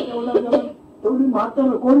झाला, तेवढा झाला, तेवढी म्हातार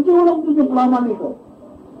कोणती ओळख तुझी प्रामाणिक आहे?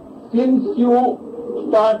 Since you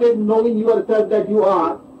started knowing yourself that you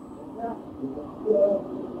are,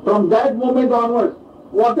 from that moment onwards,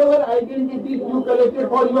 whatever identities you collected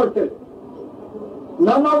for yourself,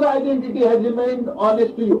 none of the identity has remained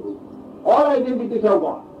honest to you. All identities have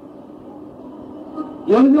gone.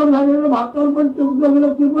 जगजग झालेलं म्हातार पण तुमचं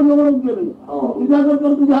गेलं, ते पण एवढंच गेलं.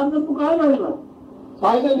 तुझ्याकडं तुझ्या हातात तू काय राहिला?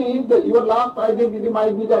 Finally, your last identity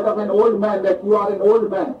might be that of an old man, that you are an old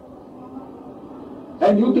man.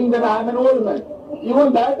 And you think that I am an old man.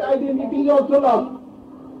 Even that identity is also lost.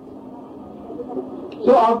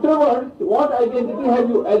 So afterwards, what identity have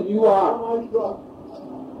you as you are?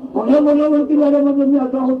 मोठ्या मुलावरती झाल्यामध्ये मी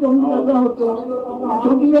असा होतो, मी असा होतो.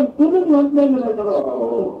 शेवटी एक पूर्णच होत नाही गेलं.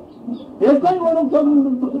 हे काही ओळख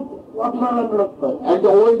वापरायला मिळत नाही. At the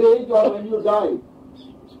old age or when you die,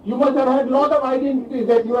 you must have had lot of identities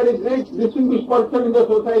that you are a great distinguished person in the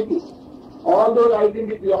society. All those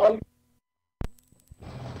identities, all.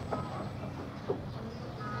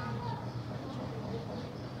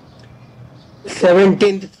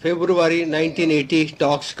 February 1980,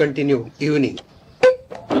 talks continue, evening.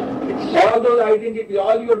 All those identities,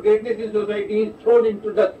 all your greatness in society is thrown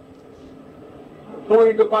into dust, thrown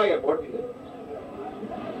into fire. What is it?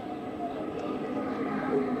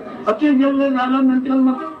 अति जल्द झाल्यानंतर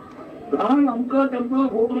मग लहान अंक tempo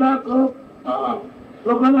भोगला cup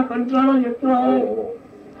लोकांना कंटाळा येतो आहे.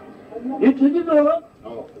 ही तुझीच ओळख.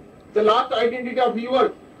 The last identity of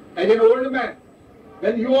yours as an old man,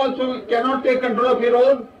 when you also cannot take control of your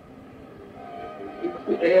own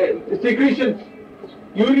secretions,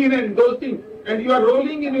 urine and those things, and you are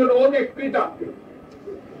rolling in your own excreta.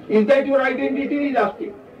 Is that your identity? He is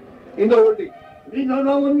asking. In the old age. मी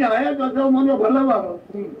जगावून आहे तसं मला भलं वागव.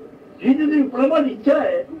 ही तुझी प्रबळ इच्छा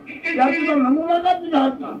आहे, त्या तुझा नमुना का तुझ्या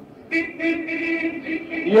हातात?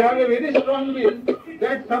 You have a very strong will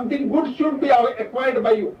that something good should be acquired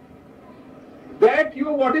by you. That you,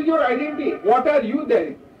 what is your identity? What are you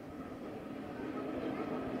then?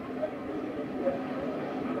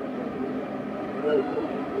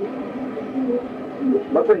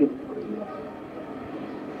 बताइए.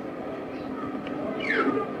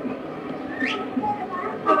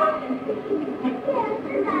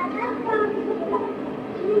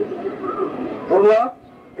 बोला.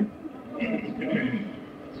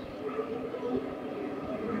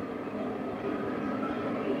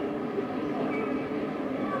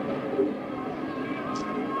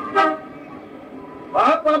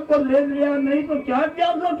 आप आपको ले लिया नहीं तो क्या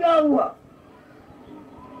क्या तो क्या हुआ?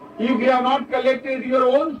 If you have not collected your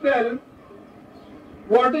own self,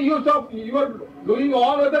 what is the use of you are doing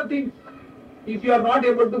all other things if you are not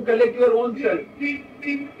able to collect your own self?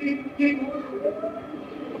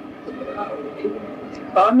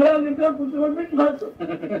 Tandla litre पुष्कळपीठ खातो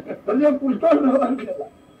म्हणजे पुष्कळ व्यवहार केला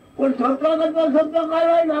पण स्वतः करता स्वतः काय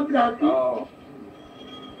राहील आपल्या हाती.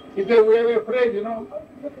 It's a, we have a phrase, you know.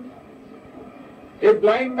 A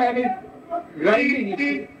blind man is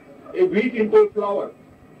grinding a wheat into a flour,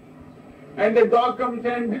 and the dog comes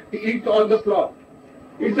and eats all the flour.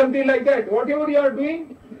 It's something like that. Whatever you are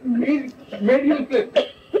doing is made useless.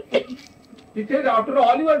 He says, after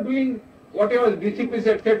all you are doing, whatever disciplines,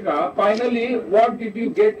 etc., finally, what did you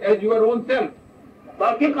get as your own self?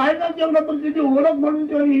 बाकी काय नाही तेवढं, पण तिथे ओळख म्हणून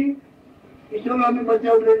तरी ईश्वर आम्ही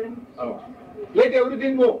बचावलेले. Let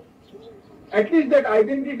everything go. At least that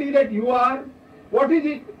identity that you are, what is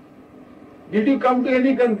it? Did you come to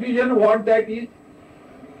any conclusion what that is?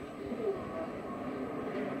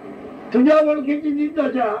 तुझ्या ओळखीची जी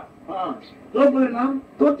दशा, तो परिणाम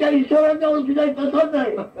तो त्या ईश्वराच्या ओळखीचा तसाच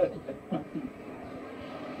आहे.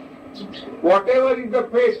 Whatever is the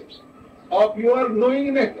fate of your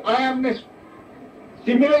knowingness, I amness,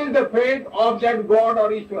 similar is the fate of that God or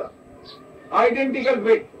Ishwar. Identical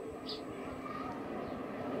fate.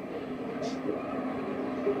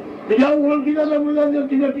 तुझ्या ओळखीचा नमुना जर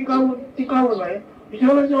तिला टिकावं आहे,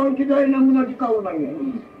 ईश्वराच्या ओळखीचा नमुना टिकावं नाही.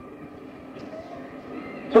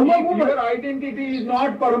 Your identity is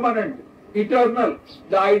not permanent, eternal.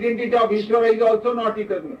 The identity of Ishwara is also not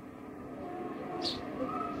eternal.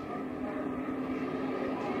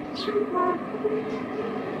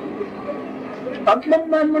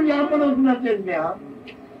 आत्मज्ञान म्हणजे आपण असण्याचे ज्ञान.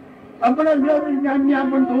 आपण असल्याचं ज्ञान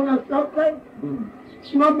आपण दोन असतात काय,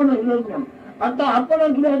 किंवा आपण असलं ज्ञान. आता आपण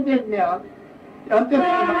असल्याचे ज्ञान त्याचे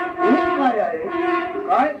काय आहे,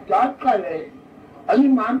 काय जात काय आहे, आणि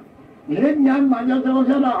हे ज्ञान माझ्या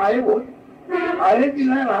समोर आहे होत आहे की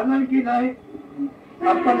नाही, राहणार की नाही,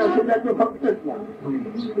 आपण असं त्याचं फक्त ज्ञान.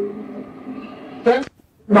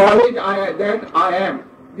 Knowledge that I am,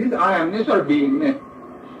 this I amness or beingness.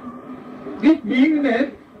 This beingness,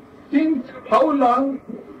 since how long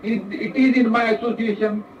it is in my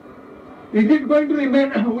association? Is it going to remain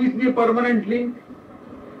with me permanently?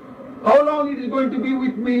 How long it is going to be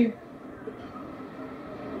with me?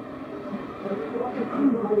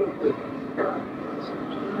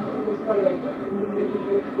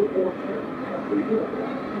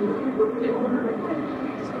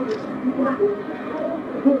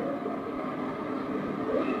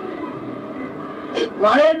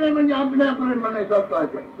 वाढायचं म्हणजे आपल्याकडे म्हणायचं काय,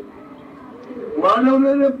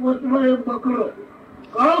 वाढवलेले पोचलं हे पकडलं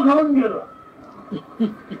काळ खाऊन गेलं.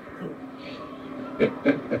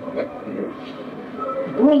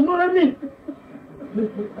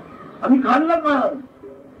 आणि खाल्लं का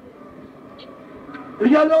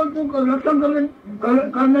तुझ्याजवळ तू रक्षण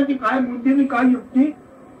करण्याची काय बुद्धीने, काय युक्ती,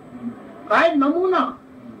 काय नमुना,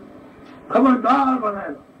 खबरदार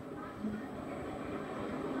म्हणायला.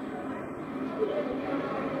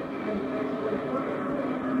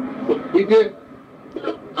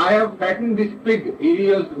 I have fattened this pig, he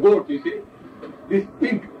is goat, you see, this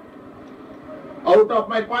pig out of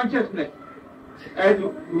my consciousness as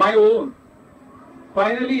my own.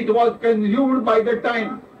 Finally it was consumed by the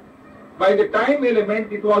time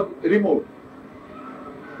element it was removed.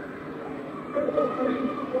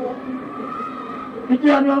 किती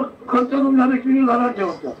आणि खर्च करून झाले किती घरात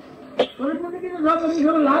ठेवतात, किती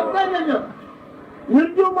झालं लाभ काय त्याच्यात.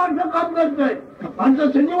 निर्जीव माणसं काम करतोय,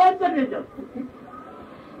 माणसं शनिवारचं त्याच्यात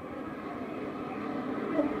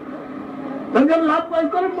त्यांच्या लाभ काय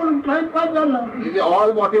करेल म्हणून टाइमपास झाला.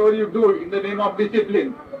 All whatever you do in the name of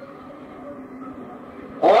discipline,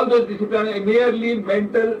 all those disciplines are merely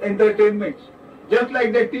mental entertainments, just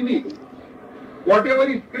like the TV. Whatever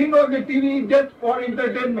is screen on the TV is just for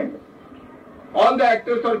entertainment. All the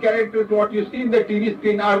actors or characters what you see in the TV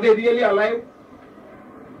screen, are they really alive?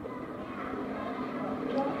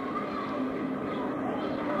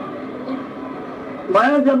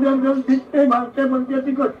 माया शब्दाचा दिसते भासते म्हणते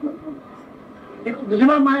तिकट.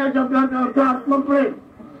 दुसरा माया शब्दाचा अर्थ आत्मप्रेम.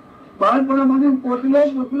 बालपणामधून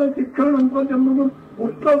पोचलं शिक्षण अंकमधून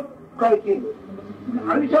पुस्तक काय केलं,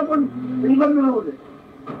 आयुष्य पण निबंध मिळवले,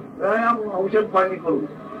 व्यायाम औषध पाणी करून,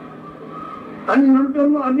 आणि नंतर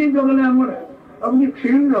मग अधिक जगल्यामुळे अगदी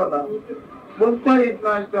क्षीण झाला. बोलता येत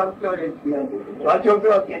नाही, चालता येत नाही,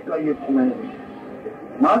 वाचवता येत नाही.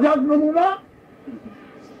 माझाच नमुना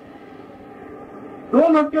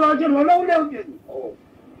 2 अक्षराचे लढवले होते.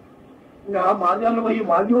 हा माझ्या ही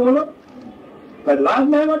माझी ओळख काय लाज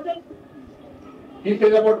नाही वाटत. He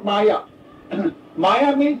says about Maya.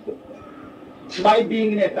 Maya means my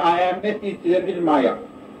beingness, I amness is Maya.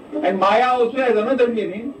 And Maya also has another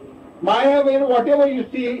meaning. Maya, where whatever you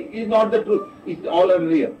see is not the truth, it's all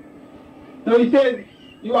unreal. Now he says,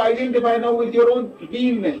 you identify now with your own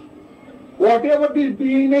beingness. Whatever this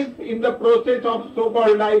beingness in the process of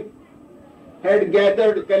so-called life had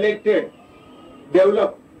gathered, collected,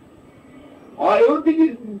 developed, or everything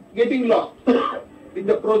is getting lost. In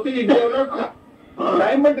the process it develops,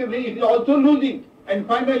 simultaneously it is also losing, and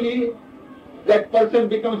finally that person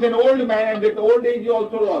becomes an old man, and that old age is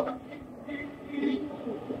also lost.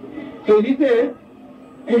 So he says,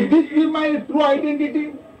 is this my true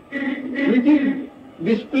identity, which is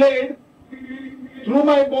displayed through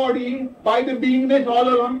my body by the beingness all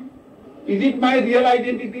along? Is it my real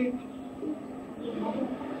identity?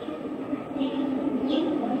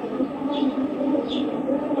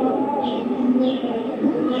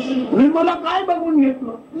 मी मला काय बघून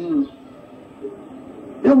घेतलं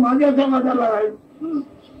ते माझ्या समाजाला राहील.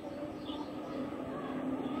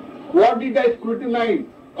 What did I scrutinize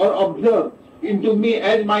or observe into me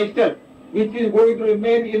as myself, which is going to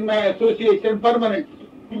remain in my association permanently?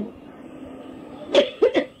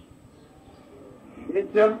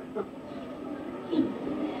 It's a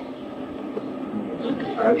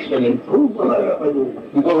खूप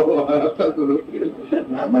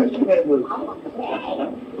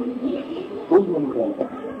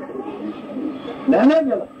ज्ञान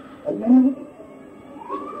गेला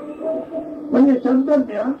म्हणजे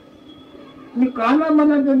संतज्ञ मी काना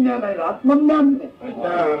मनाचं ज्ञान आहे, आत्मज्ञान नाही.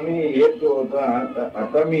 आता मी येत होता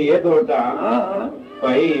आता मी येत होता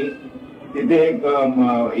पायी तिथे एक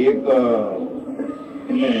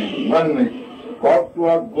one corpse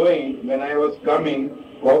was going, when I was coming,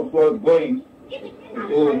 corpse was going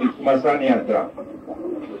to Smasan Yatra.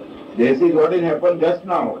 This is what has happened just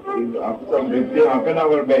now, some 15 half an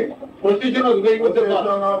hour back. Procession was going with the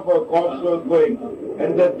Procession of corpse was going,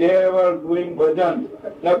 and that they were doing bhajan.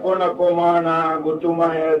 Nako nako mana,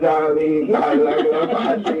 gutumaya jari, kalagla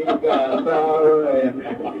bhati kasa.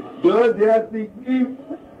 Those they are thinking,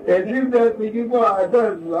 as if they are thinking for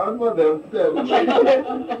others, not for themselves.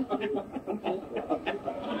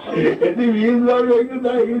 As if he is not going to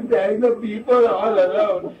die, he is telling the people all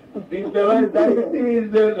around. This fellow is dying, he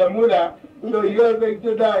is the Ramula, so you are going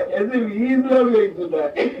to die. As if he is not going to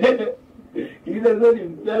die. He doesn't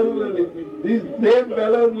himself. These same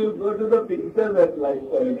fellows will go to the pictures at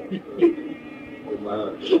lifetime.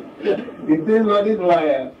 This is what is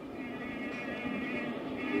Maya.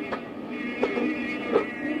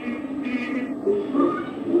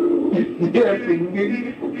 They are singing,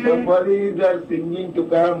 somebody is singing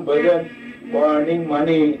Tukaram Bhajan for earning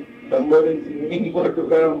money, somebody is singing for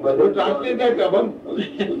Tukaram Bhajan. Translate that Abham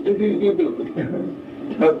to these people.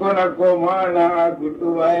 Nako nako mana,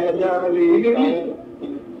 gutumaya jali.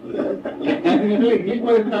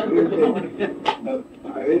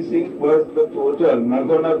 I will sing first the total.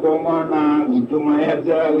 Nako nako mana, gutumaya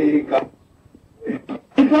jali.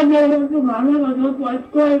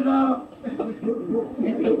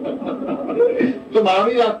 So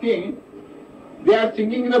Maharaj is asking, they are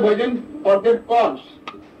singing the bhajan for that cause.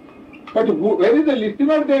 But where is the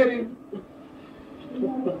listener there in?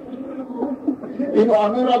 In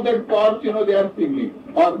honor of that cause, they are singing,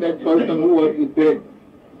 or that person who was dead.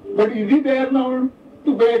 But is he there now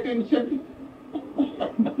to pay attention?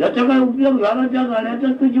 ज्याचा काय उपयोग झाला त्या गाण्याचा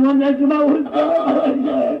तू जीवन द्यायचं ना.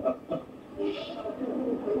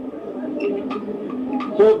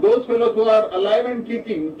 So those fellows who are alive and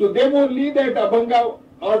kicking, to them only that abhanga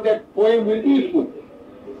or that poem will be useful,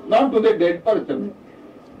 not to the dead person.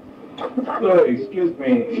 So, excuse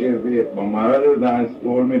me, Maharaj has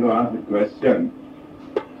told me to ask a question.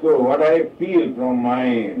 So, what I feel from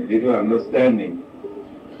my little understanding,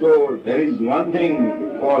 so there is one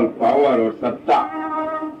thing called power or satta.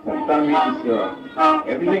 Satta means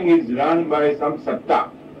everything is run by some satta.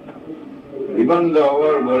 Even though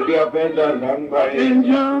our worldly affairs are run by...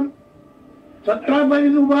 सत्ता पाहिजे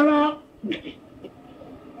तुम्हाला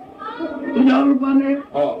तुझ्या रूपाने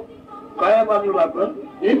काय बाजूला आपण.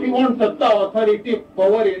 If you want satta, authority,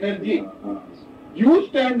 power, energy, you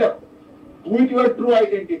stand up with your true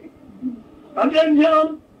identity.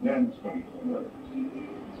 Attention!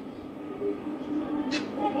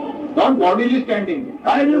 Not bodily standing.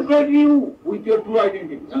 I look at you. With your true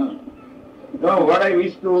identity. No, what I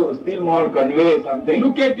wish to still more convey something.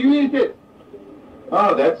 Look at you, he says.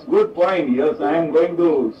 Oh, that's good point. Yes, I am going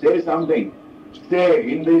to say something.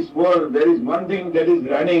 Say, in this world, there is one thing that is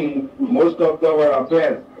running most of our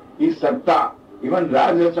affairs, is satta, even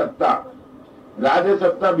Raja Satta. Raja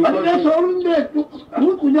Satta because... सोडून दे तू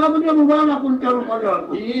तुझ्यामध्ये उभा ना कोणत्या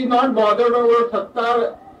रूपाने. He is not bothered about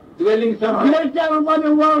satta dwelling somewhere. त्या रूपाने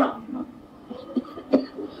उभा ना.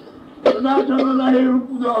 हे रूप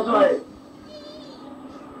तुझं असं आहे.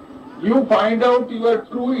 You find out your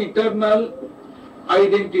true eternal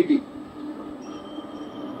identity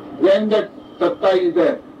when that satta is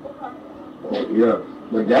there. Yes,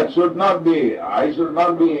 but that should not be, I should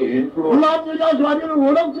not be influenced. तुला तुझ्या स्वाधीन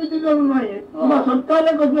ओळख तुझी जरूर नाही. तुला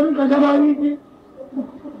सत्ताला कसं कशाला हवी ती.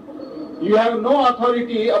 You have no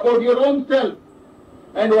authority about your own self.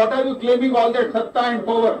 And what are you claiming all that satta and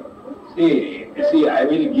power? See, I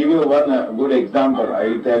will give you one good example. I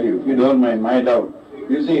will tell you, if you don't mind my doubt.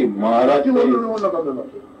 You see, Maharaj says,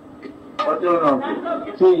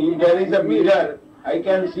 see, if there is a mirror, I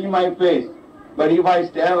can see my face. But if I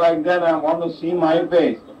stand like that, I want to see my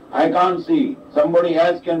face. I can't see. Somebody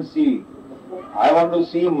else can see. I want to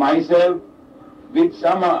see myself with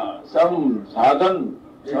some sadhan,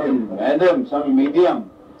 some madam, some medium.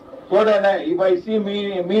 So that if I see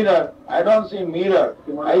mirror, I don't see mirror.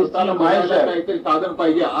 I see myself. साधन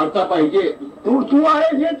पाहिजे, अर्थ पाहिजे. तू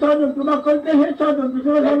आहेस हे साधन, तुला कळते हे साधन,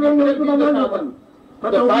 दुसरं साधन नाही, तुला नाही साधन. The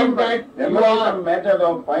fact that There you is a are, matter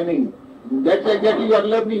of finding. that's exactly you are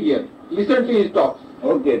learning here. Listen to his talks.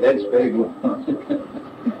 Okay, that's very good.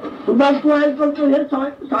 तुला तू आहेस करतो हे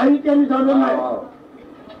साहित्याने साधन आहे.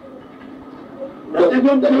 The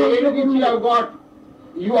age which you have got,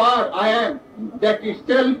 you are, I am, that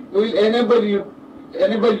itself will enable you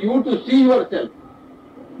to see yourself,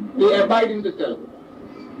 to abide in the self.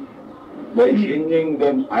 By changing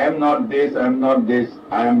them, I am not this, I am not this,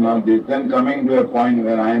 I am not this, then coming to a point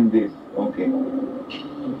where I am this. Okay.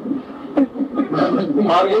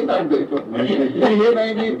 मार्ग सांगतो हे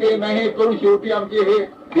नाही मी ते नाही करून शेवटी आमचे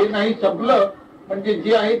हे नाही संपलं म्हणजे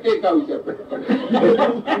जे आहे ते का विचारतात.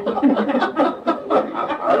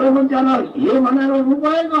 अरे पण त्याला हे म्हणायला रूप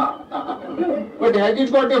आहे का? But has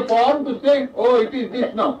it got a form to say, oh, it is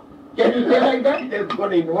this now? Can you say like that? It has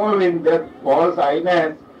got involved in that false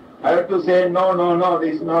I-ness. I have to say, no, no, no,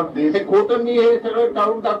 this is not this. हे खोटं मी हे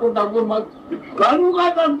सगळं टाकून मग काढू काय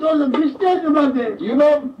करतो दिसते तुला ते. you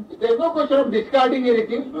know, there is no question of discarding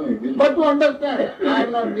anything, but to understand, I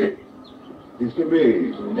am not this. This should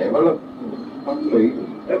be developed.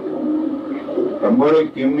 Somebody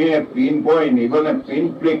give me a pinpoint, even a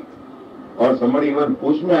pinprick, or somebody even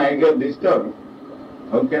push me, I get disturbed.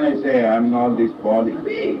 How can I say I am not this body?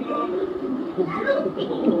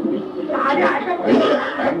 I get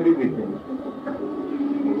angry with him.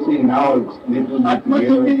 See, now it's little bit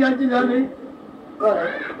आत्मशुद्धी clearer. ज्याची झाली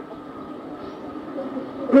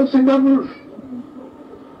तो सिद्ध पुरुष.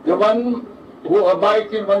 The one who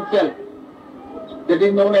abides in oneself, that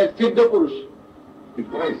is known as Siddha Purush.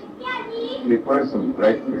 The person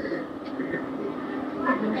practice.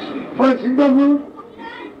 पण सिद्ध पुरुष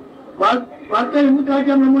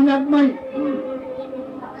वार्ताभिमुखाच्या नमुन्यात नाही.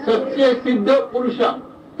 Satya Siddha Purusha,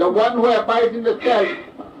 the one who abides in the self,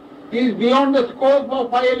 he is beyond the scope of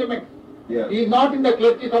five elements. Yes. He is not in the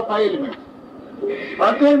clutches of five elements.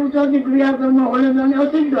 वार्ताभिमुखाची क्रियाकर्म होणे जाणे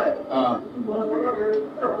असिद्ध आहे.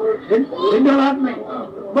 सिद्ध राहत नाही.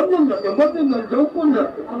 बदलून जाते झोपून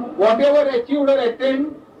जाते. Whatever achieved or attained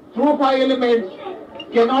through five elements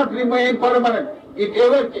cannot remain permanent. It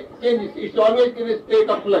ever changes. It's always in a state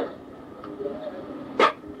of flux.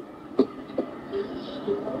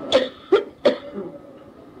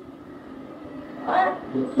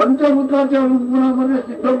 पंचभूताच्या गुणामध्ये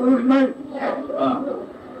सिद्ध पुरुष नाही.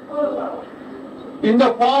 In the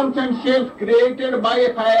forms and shapes created by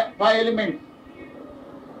five elements,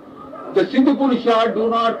 the Siddha Purushas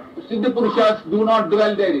do not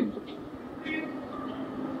dwell therein.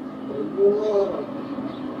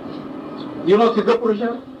 You know Siddha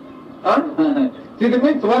Purusha? Huh? Siddha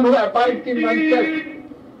means one who abides in oneself,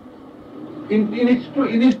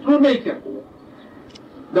 in his true nature.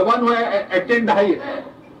 The one who attained the highest.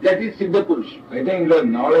 That is Siddha Purush. I think the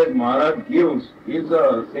knowledge Maharaj gives is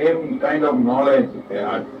the same kind of knowledge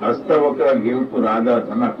Astavakra gave to Radha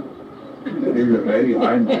Janak. It is a very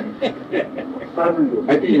high knowledge.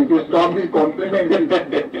 I think if you stop this compliment,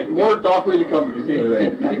 more talk will come.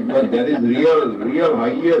 Right. But that is real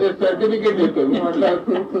highest. Certificate देतो मी म्हटलं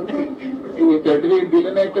certificate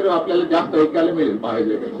दिलं नाही तर आपल्याला जास्त ऐकायला मिळेल बाहेर.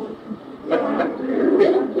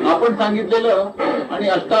 आपण सांगितलेलं आणि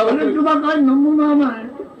अष्टावक्र तुला काय नमुना नाही.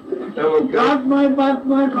 जात नाही पात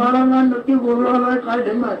नाही काळा नाही नक्की बोलला नाही काय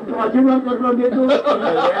ठेवणार तू अजिबात कसला देतो.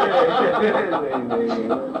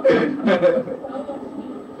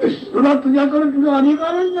 तुला तुझ्याकडे तुझा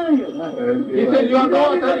अधिकारच नाही.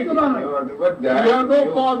 I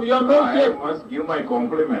must give my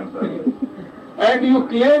compliments. And you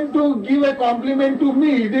claim to give a compliment to me,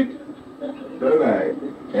 is it? Sir,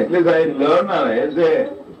 at least I learn as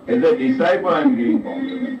a disciple I am giving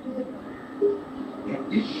compliments.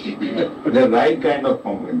 The right kind of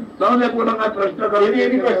compliment. जाऊ दे कोणा काय प्रश्न करू.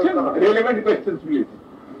 Any question? Relevant questions, please.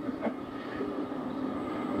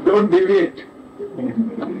 Don't deviate.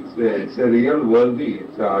 It's a real worthy,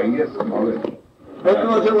 it's a highest knowledge.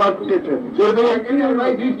 असं वाटते ते. So they agree or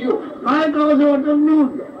I did you. काय करावं वाटत नाही.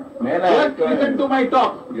 Man, Just listen to my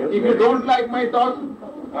talk. If you don't like my talk,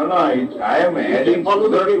 no, I am adding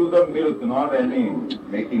sugar to the milk, not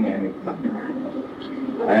making anything.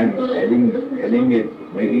 I am adding it,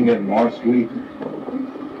 making it more sweet.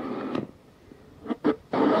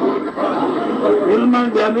 निर्माण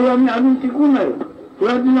झाली आणि आम्ही टिकू नये.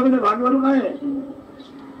 तुला तुझ्याकडे भांडवल काय आहे?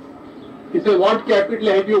 He says, what capital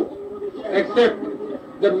have you?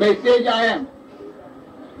 Except the message I am.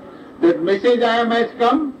 That message I am has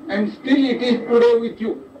come and still it is today with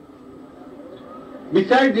you.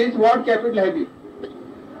 Besides this, what capital have you?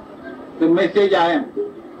 The message I am.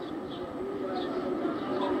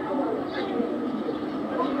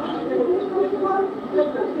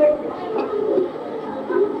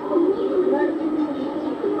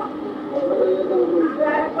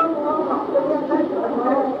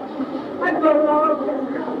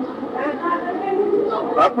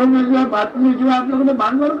 आपण बातमीशिवाय आपल्याकडे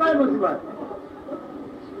भांडवल काय बसणार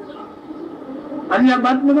आणि या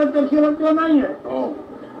बातमीला तर शेवट नाहीये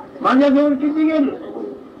माझ्याजवळ किती गेले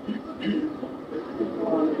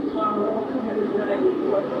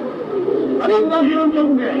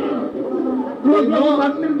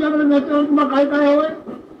काय काय होय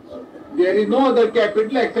There is no other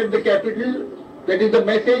capital except the capital that is the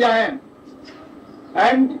message I am.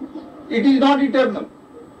 And it is not eternal.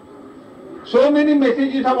 So many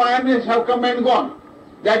messages of I am have come and gone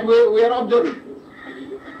that we are observing.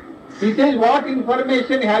 He says, what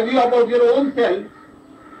information have you about your own self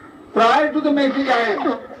prior to the message I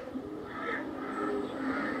am?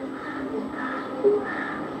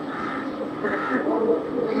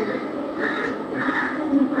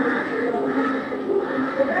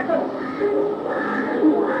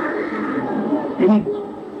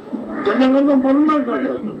 त्याच्याकडून बोलणार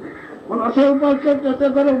पण असे उपाय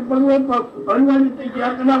त्याच्याकडे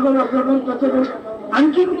यातना करून आपल्याकडे त्याच्याकडे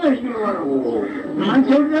आणखी कुठे आणि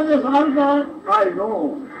शेवटी साल काय नो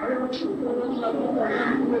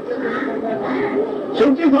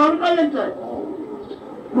शेवटी साल काय येत आहे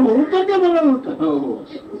मग होतं ते बघा होतं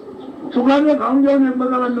सुखाने खाऊन घेऊन एक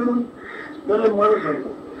बघायला मिळून तर मरत होतं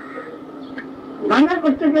नाना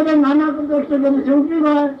कष्ट केले नाना कष्ट केले शेवटी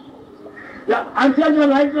काय त्या आरशाच्या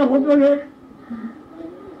लाईटचा फोटो घे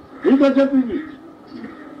ही कसं तुझी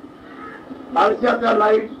आरशाचा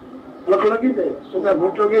लाईट लखलखीत आहे तुझा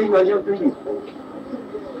फोटो घे ही भाषा तुझी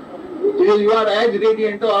You are as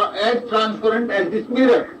radiant or as transparent as this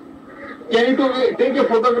mirror. Can you take a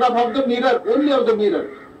photograph of the mirror, only of the mirror?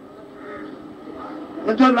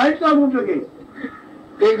 त्याचा लाईटचा फोटो घे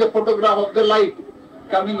Take the photograph of the light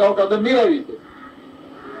coming out of the mirror.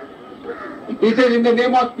 He says in the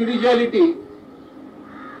name of spirituality,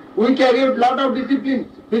 we carry out lot of disciplines,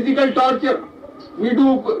 physical torture. We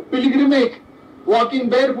do pilgrimage, walking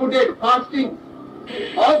barefooted, fasting.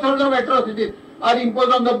 All sorts of atrocities are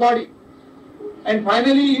imposed on the body. And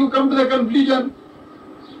finally you come to the conclusion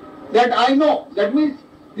that I know. That means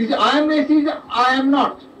this I amness is I am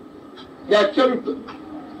not. The absolute,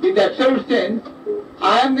 in the absolute sense,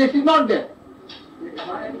 I amness is not there.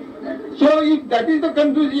 So if that is the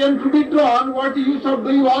conclusion to be drawn, what use of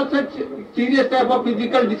doing all such serious type of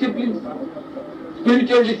physical disciplines,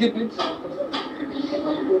 spiritual disciplines?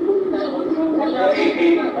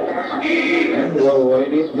 And why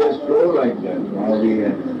did just flow like that? Now we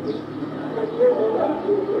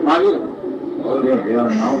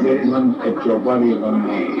now there is one Chopari,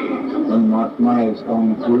 one Mahatma has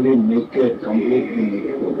come fully naked, completely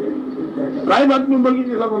naked. काय बातमी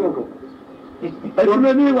बघितली सांगू नको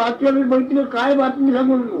मी वाचलेली बघितली काय बातमी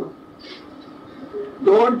सांगू नको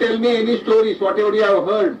Don't tell me any stories, whatever you have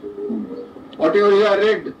heard, whatever you have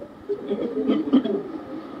read.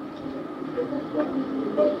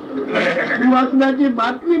 वाचण्याची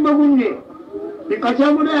बातमी बघून घे ते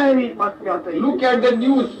कशामुळे आहे ही बातमी आता Look at the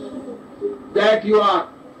news that you are.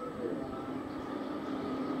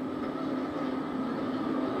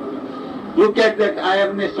 Look at that I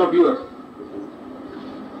amness of yours.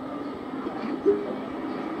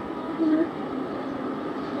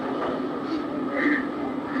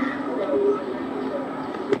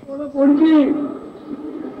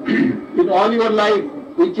 In all your life,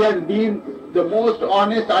 which has been the most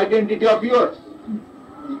honest identity of yours,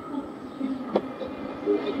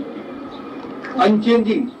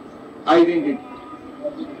 unchanging identity.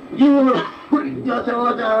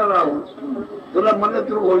 तुला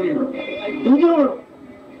मदत होईल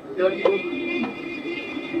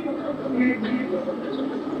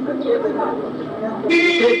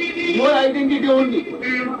your identity only,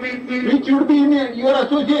 which should be in your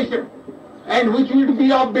association and which will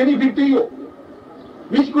be of benefit to you.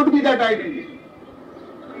 Which could be that identity?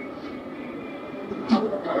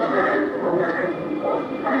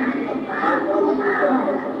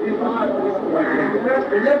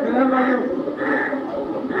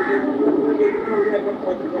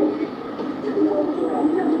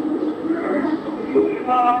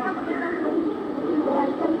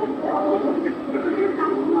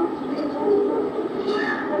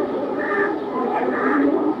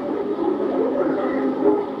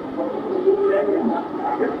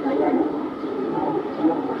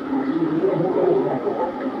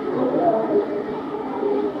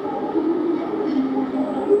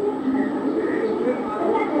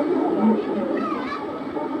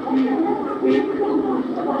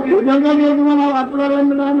 उद्याच्या तुम्हाला वापरायला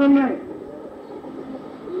मिळालं नाही,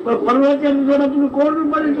 तर परवाच्या दिवसाला तुम्ही कोण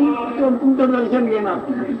रुपये तुमचं दर्शन घेणार.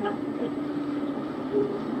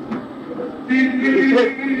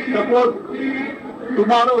 Suppose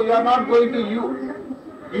tomorrow you are not going to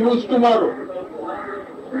use tomorrow.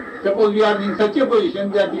 Suppose you are in such a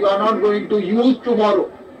position that you are not going to use tomorrow.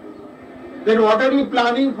 Then what are you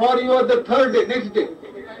planning for the third day, next day?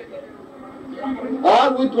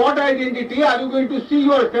 Or with what identity are you going to see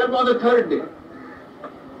yourself on the third day?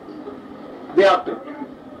 Day after.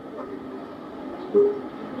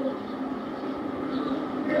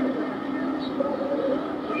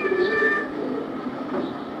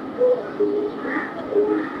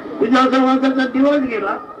 तुझ्या समाजाचा दिवस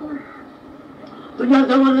गेला, तुझ्या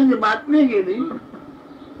समाजाची बातमी गेली,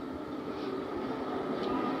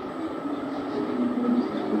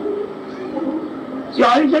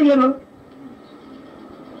 आयुष्य गेलं.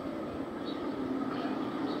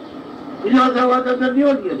 तुझ्या समाजाचा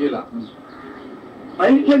दिवस गेला,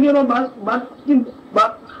 आयुष्य गेलं,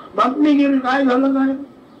 बातमी गेली, काय झालं काय?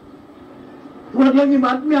 तुझ्याची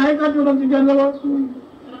बातमी आहे का तुला तुझ्याजवळ?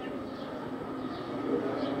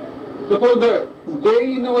 Suppose the day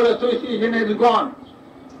in our association is gone.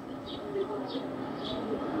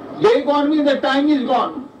 Day gone means the time is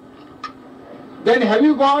gone. Then have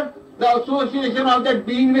you got the association of that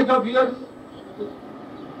beingness of yours?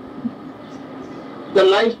 The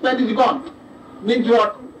lifespan is gone. Means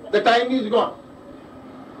what? The time is gone.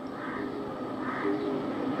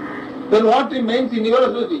 Then what remains in your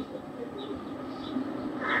association?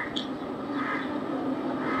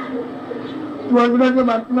 तुझ्या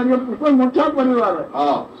बातम्या खूपच मोठा परिवार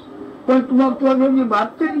आहे, पण तुझी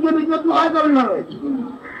बातमी गेली तर तू काय करणार आहे?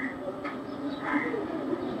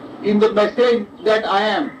 In the message that I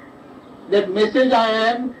am, that message I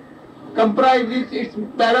am comprises its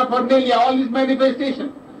paraphernalia, all its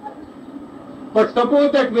manifestation. But suppose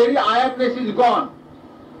that very I amness is gone,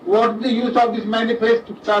 what is the use of this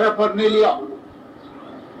manifest paraphernalia?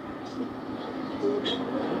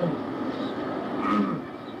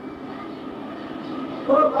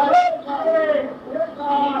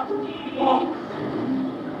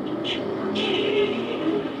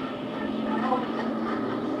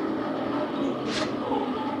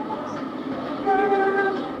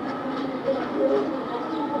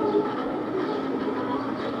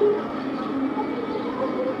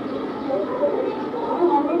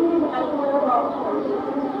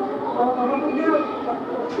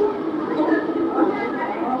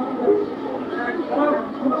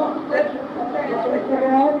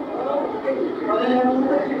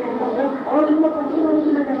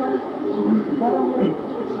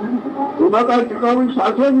 तुला काय ठिकाणून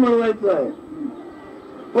शाश्वत मिळवायचं आहे,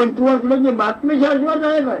 पण तू असलं की बातमी शाश्वत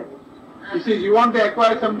आहे काय? This is, you want to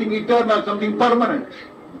acquire something eternal, something permanent.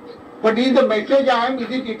 But is the message I am,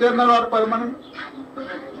 is it eternal or permanent?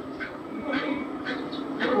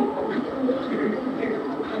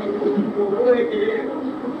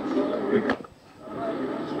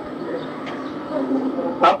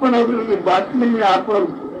 आपण आपली बातमी आपण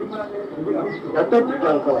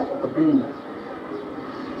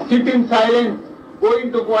Sit in silence, go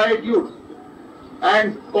into quietude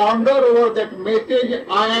and ponder over that message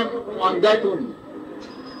I am on that only.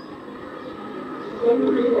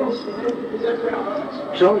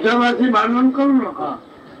 संसाराची भांडण करू नका.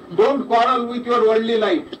 Don't quarrel with your worldly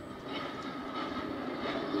life,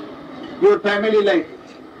 your family life.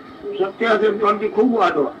 सत्य असेल तर ती खूप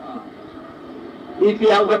वाढवा. If you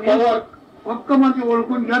have the power, फक्त माझी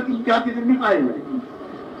ओळखून घ्या की त्याची तुम्ही काय नाही.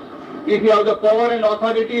 if you have the power and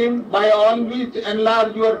authority, by all means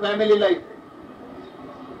enlarge your family life.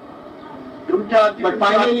 But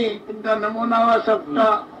finally, तुमचा नमुनावा सत्ता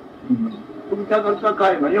तुमच्याकरता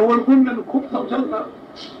काय म्हणजे ओळखून घ्या. खूप समजलं.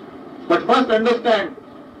 but first understand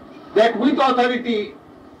that with authority,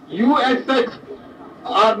 you as such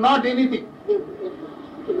are not anything.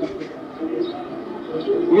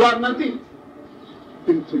 You are nothing.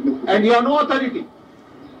 And you have no authority.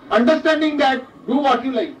 Understanding that, do what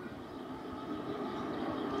you like.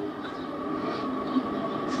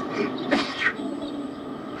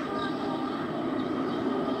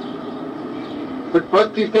 But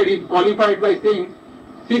first he said, he qualified by saying,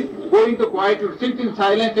 sit, go into quietude, sit in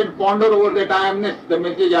silence and ponder over that I amness, the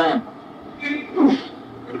message I am.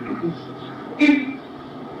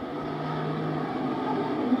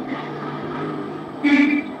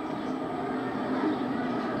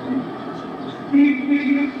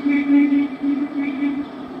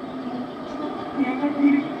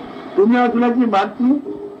 तुम्ही असल्याची बातमी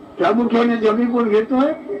प्रामुख्याने जमी कोण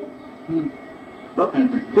घेतोय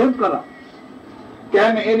तेच करा.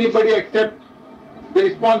 Can anybody accept the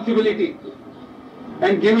responsibility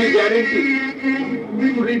and give a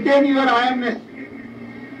guarantee to retain your I amness.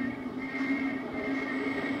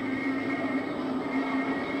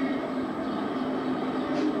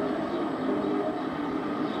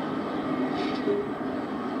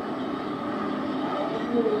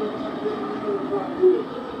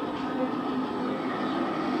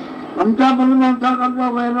 आमच्या परमार्था करता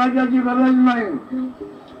वैराग्याची गरज नाही.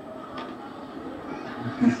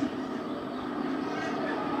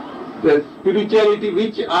 The spirituality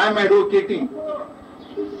which I am advocating,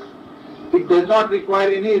 it does not require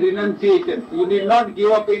any renunciation. You need not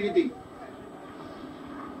give up anything.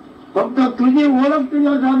 फक्त तुझी ओळख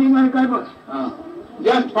तुझ्या झाली नाही काय बस.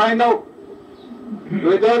 Just find out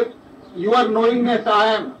whether your knowingness I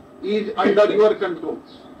am is under your control.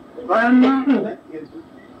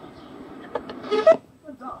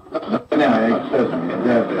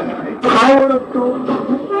 काय ओळखतो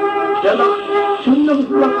त्याला शून्य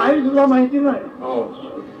तुला काही सुद्धा माहिती नाही.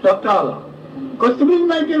 स्वतःला कसलीच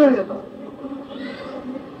माहिती नाही येतात.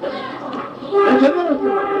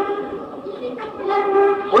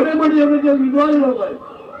 कोणी म्हणजे विद्वान लोक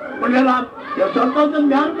आहेत पण याला स्वतःचं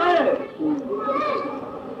ज्ञान काय आहे.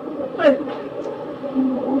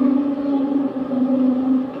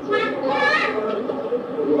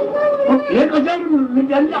 हे कशा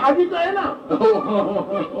त्यांच्या आधीच आहे ना.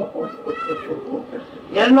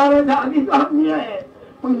 येणाऱ्याच्या आधीच आम्ही आहे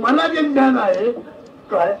पण मला जे ज्ञान आहे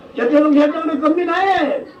काय त्याच्याकडे कमी नाही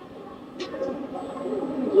आहे.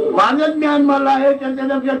 माझं ज्ञान मला आहे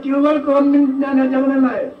त्याच्यापेक्षा किळवळ कमी ज्ञान याच्याकडे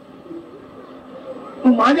नाही.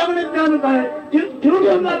 माझ्याकडे ज्ञान काय ठेवून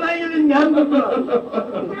सुद्धा नाही ज्ञान कसं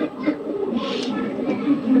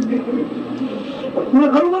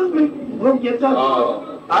खरोखर लोक येतात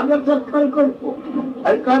आदर सत्कार करतो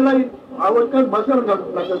ऐकायला आवडतात बसर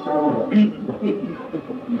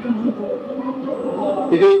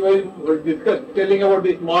telling about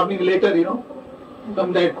this morning later,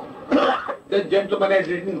 some that gentleman had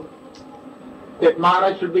written that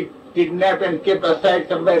Maharaj should be kidnapped and kept aside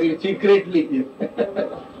somewhere secretly.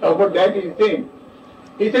 About that he is saying.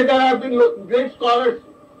 He said there have been great scholars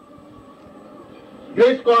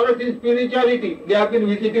in spirituality. They have been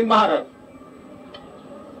visiting Maharaj.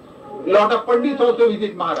 Lot of Pandits also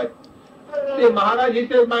visit Maharaj. Say Maharaj, he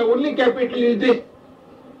says, my only capital is this.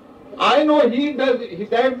 I know he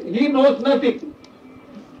knows nothing.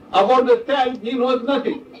 About the self, he knows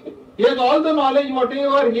nothing. He has all the knowledge,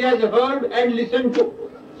 whatever he has heard and listened to,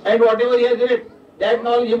 and whatever he has read, that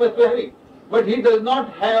knowledge he must be having. But he does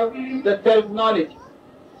not have the self-knowledge.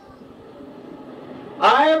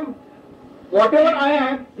 I am, whatever I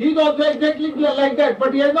am, he is also exactly like that,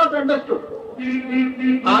 but he has not understood.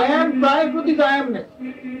 I am prior to this I amness.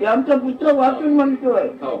 आमचा पुत्र वाचून म्हणतोय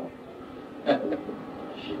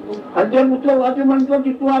आमचा पुत्र वाचून म्हणतो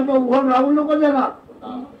की तू आता उभं राहू नको जगा.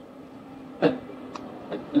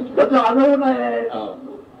 त्याचा अनुभव नाही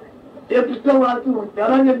ते पुस्तक वाचून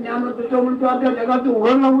त्याला जे ज्ञान होतं तो म्हणतो आता जगात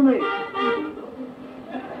उभं राहू नये.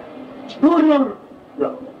 दूर जाऊन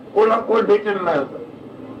कोणा कोण भेटेल नाही होतं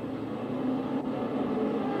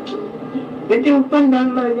त्याची उत्तम ज्ञान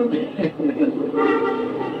नाही.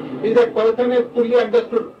 If that person has fully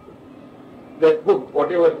understood that book,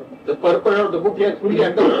 whatever the purpose of the book, he has fully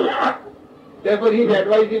understood. Therefore, he is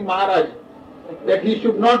advising Maharaj that he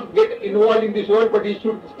should not get involved in this world, but he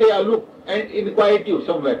should stay aloof and in quietude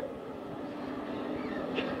somewhere.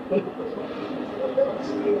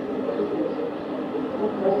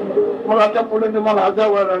 मुलाच्या पुढे तुम्हाला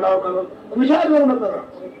हजावर रडाव करत विचार करू नका.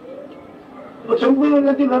 संपूर्ण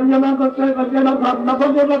त्याची गर्जना करतोय गर्जना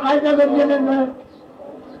नको त्याला काय त्या गर्जने नाही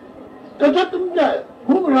तसं तुमच्या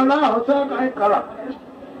खूप रडा हसा काय करा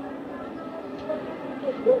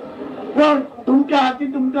पण तुमच्या हाती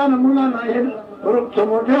तुमचा नमुना नाही बरोबर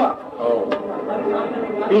समोर ठेवा.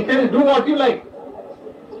 He says, do what you like,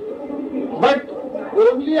 but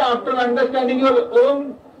only after understanding your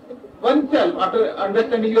own oneself, after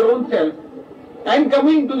understanding your own self, and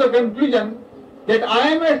coming to the conclusion that I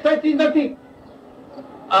am as such is nothing.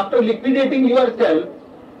 After liquidating yourself,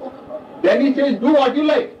 then he says, do what you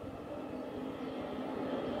like.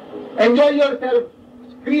 Enjoy yourself,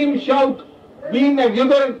 scream, shout, be in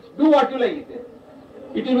exuberance, do what you like, he says.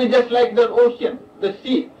 It will be just like the ocean, the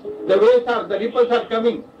sea. The waves the ripples are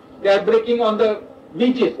coming, they are breaking on the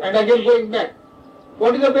beaches and again going back.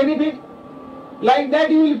 What is the benefit? Like that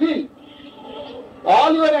you will feel.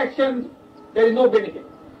 All your actions, there is no benefit.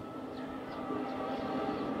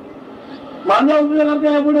 माझा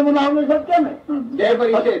उपयोग पुढे मला आवडू शकतो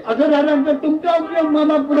नाही असं झाल्यानंतर तुमचा उपयोग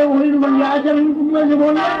मला पुढे होईल म्हणजे अशा तुम्हाला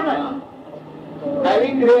बोलणार नाही.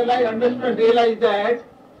 Having realized that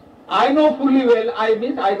I know fully well, I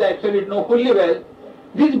means I the absolute know fully well,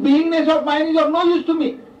 this beingness of mine is of no use to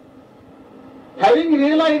me. Having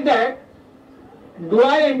realized that, do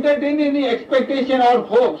I entertain any expectation or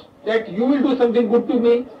hopes that you will do something good to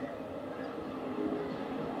me?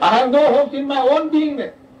 I have no hopes in my own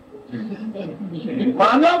beingness.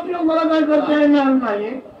 माझा उपयोग मला काय करता येणार नाही,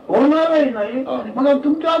 होणारही नाही, मग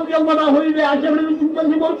तुमचा उपयोग मला होईल अशा वेळी मी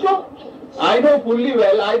तुमच्याशी बोलतो. I know fully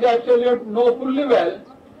well, I the absolute know fully well,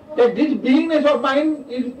 that this beingness of mine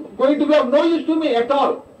is going to be of no use to me at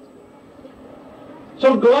all.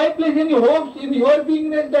 So do I place any hopes in your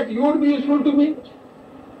beingness that you would be useful to me?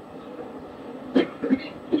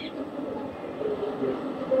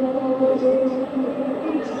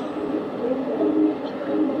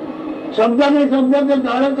 शब्दाने शब्दाचं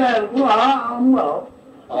जाळं तयार तू हा आंब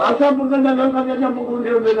अशा प्रकारच्या लोकांना त्याच्या पकडून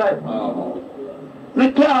ठेवलेला आहे.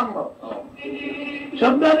 मिथ्या आंब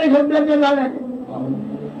शब्दाने शब्दाच्या जाळ्याने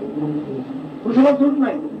दुसरं सुट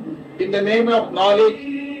नाही. In the name of knowledge,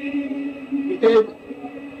 it is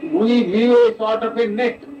we weave a sort of a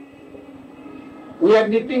net. We are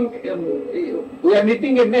knitting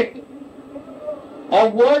a net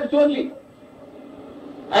of words only,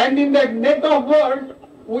 and in that net of words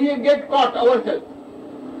we get caught ourselves,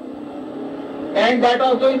 and that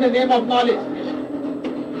also in the name of knowledge.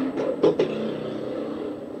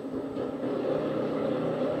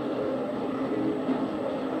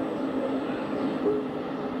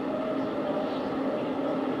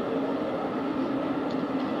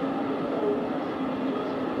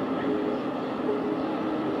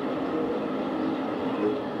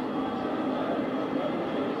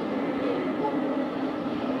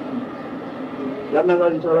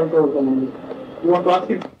 You want to ask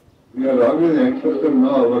him? We are always anxious to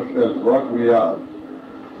know ourselves, what we are.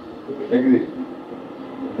 Agree.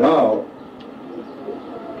 Now,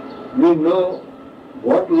 we know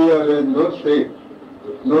what we are in no shape,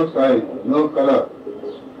 no size, no color,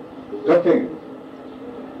 nothing.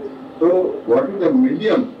 So, what is the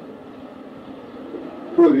medium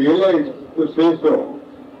to realize, to say so,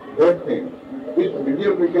 that thing? Which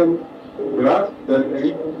medium we can grasp that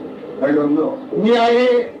thing? I don't know. मी आहे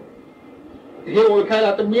हे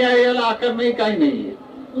ओळखायला, तर मी आहे याला आकार नाही, काही नाहीये,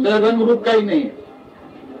 रंग रूप काही नाही,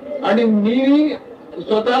 आणि मी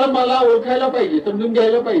स्वतःला मला ओळखायला पाहिजे, समजून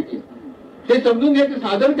घ्यायला पाहिजे. ते समजून घ्यायचं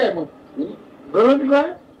साधन काय मग? गरज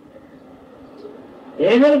काय?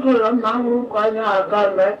 हे जर कळलं नाम रूप काय नाही,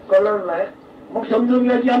 आकार नाही, कलर नाही, मग समजून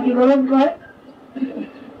घ्यायची आमची गरज काय?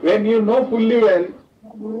 When you know fully well,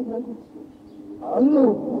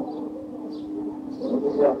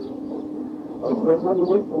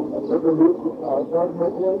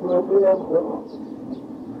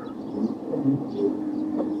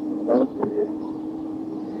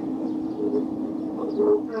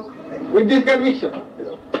 with this conviction,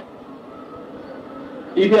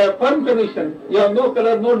 if you have firm conviction, you have no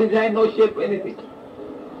color, no design, no shape, anything.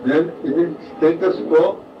 Then it is status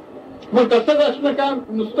quo. मग तसंच असणं का,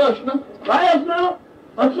 नुसतं असणं? काय असणं?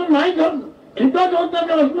 असं नाही कर, सिद्धाच होत नाही,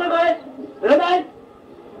 तर असणं काय? हे नाही,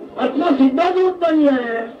 असणं सिद्धाच होत नाही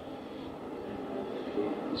आहे.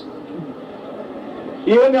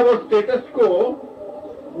 Even about status quo,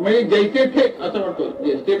 म्हणजे जैसे थे असं म्हणतो.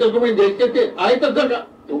 स्टेटस को म्हणजे जैसे थे आहे तसं का?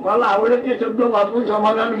 तुम्हाला आवडेल ते शब्द वापरून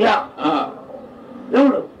समाधान घ्या, हा,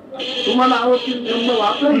 एवढं. तुम्हाला आवडतील शब्द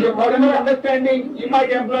वापरून for your understanding, you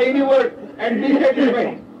might employ any word and be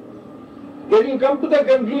satisfied. When you come to the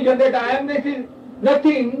conclusion that I amness is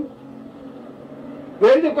nothing,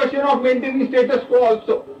 there is a question of maintaining status quo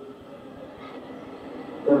also.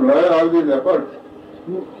 Then why all these efforts?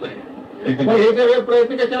 मग हे सगळे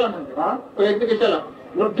प्रयत्न कशाला म्हणतात? प्रयत्न कशाला?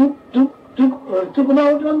 चुकला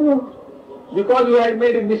होता म्हणून, Because you had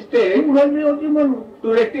made a mistake, चूक झाली होती म्हणून. to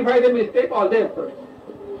rectify the mistake, all the effort.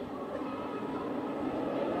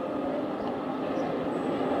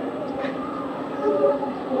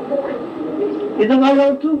 इथं काय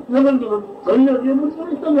झालं? चूक जबल घडली होती म्हणून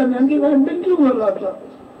समजलं, आणखी काय बिलकुल झालं आता.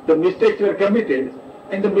 The mistakes were committed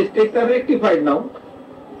and the mistakes are rectified now.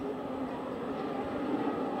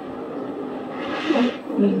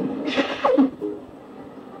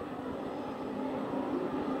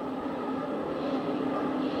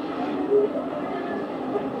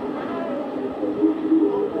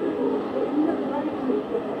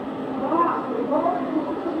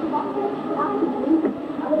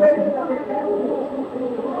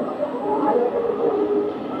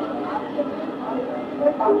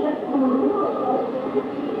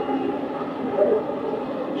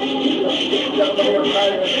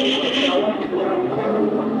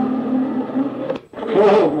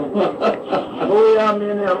 हो या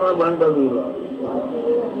मेने आम्हाला भांडा दिला.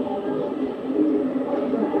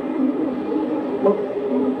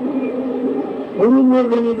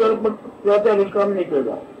 बंडोनी जर त्याचा रिकाम नाही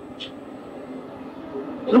केला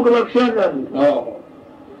सुख लक्षात आली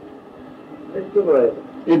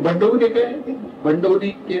हे बंडवणी काय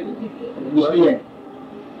बंडवणी दुसरी आहे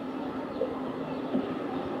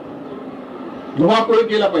धुमाकूळ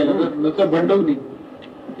केला पाहिजे नंतर बंडवणी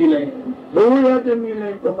केला बहुया ते मी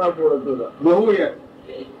नाही धुमाकूळ तुला बहुया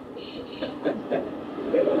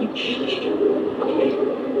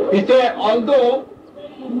He said, although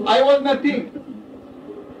I was nothing,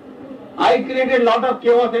 I created a lot of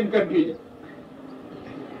chaos and confusion.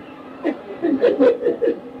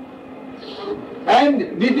 And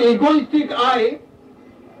this egoistic I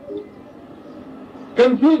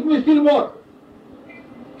confused me still more.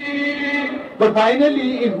 But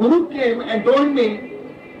finally, a guru came and told me,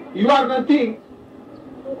 you are nothing.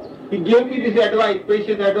 He gave me this advice,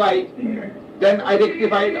 precious advice. Then I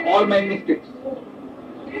rectified all my mistakes.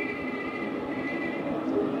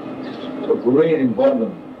 So Guru is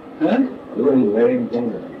important. Huh? Guru is very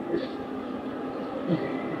important.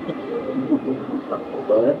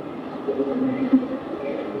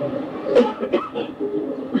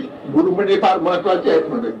 गुरु म्हणजे फार महत्वाचे आहेत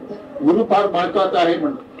म्हणतात. गुरु फार महत्वाचा आहे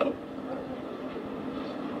म्हणतात.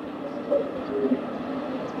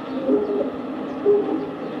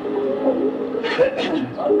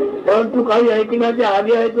 परंतु काही ऐकण्याच्या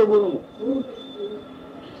आधी आहे तो गुरु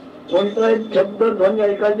कोणताही शब्द ध्वनी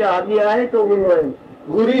ऐकायच्या आधी आहे तो गुरु आहे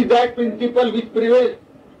Guru is that principle which prevails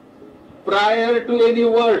prior to any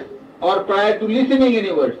words or prior to listening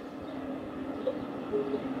any words.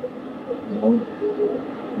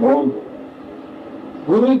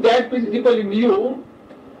 Guru is that principle in you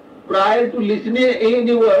prior to listening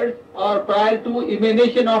any words or prior to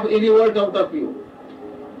emanation of any words out of you.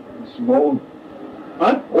 It's moun.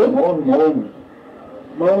 Huh? Moun.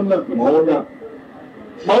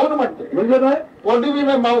 मौन म्हणते म्हणजे काय What do you mean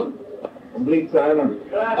by मौन? Complete silence.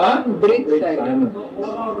 Break silence.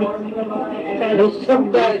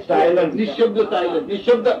 निशब्द silence. निशब्द silence.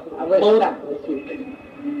 निशब्द मौन.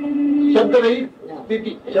 शब्द रहित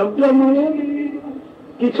स्थिती. शब्द म्हणून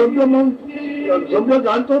की शब्द म्हणून शब्द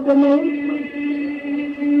जाणतो तो म्हणून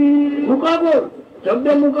मुका बोल शब्द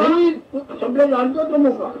मुका शब्द जाणतो तो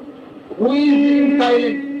मुका Who is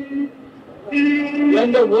silent?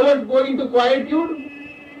 When the words go into quietude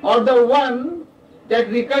or the one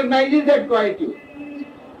that recognizes that quietude?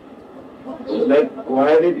 So that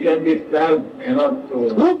quality can be felt,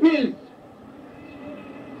 Who feels?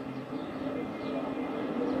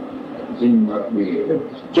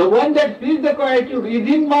 The one that feels the quietude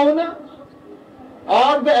is in mauna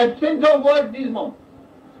or the absence of words is mauna?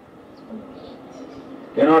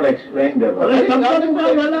 cannot explain that. अरे शब्द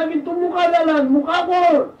मुका झाला की तू मुका झाला मुका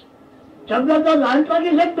बोल शब्दाचा जाणता की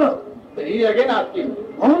शब्द He again asking,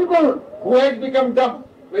 म्हणून कोण who has become dumb?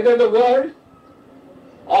 Whether the words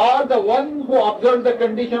or the one who observes the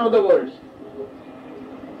condition of the words?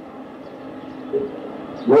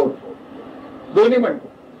 Both. दोन्ही म्हणतो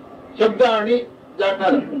शब्द आणि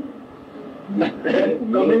जाणणार.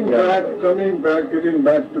 Coming back, getting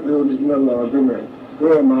back to the original argument. Who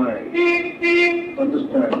am I?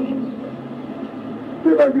 Understand. We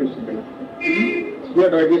are digressing. We are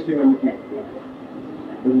digressing a little.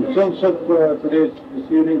 The sense of today's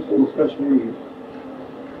this evening's discussion is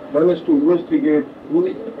one is to investigate who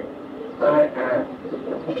I am.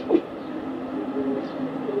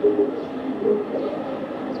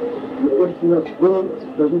 The question of birth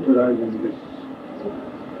doesn't arise in this.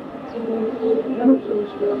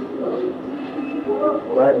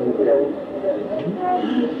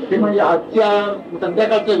 ते म्हणजे आजच्या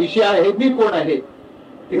संध्याकाळचा विषय आहे मी कोण आहे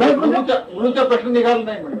गुरुचा प्रश्न निघाला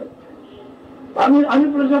नाही म्हणतात.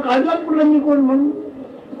 आम्ही प्रश्न काढलाच कुठला मी कोण म्हणून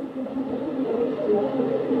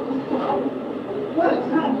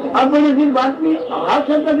आपण ही बातमी हा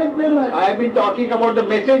शब्द घेतलेला आहे. I have been talking about the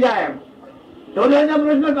message I am. ठेवल्याचा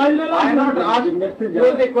प्रश्न काढलेला I have not asked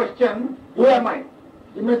you the question, who am I?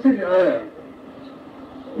 The message I am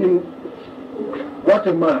in what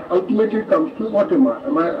am I? Ultimately it comes to what am I?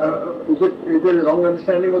 Is there a wrong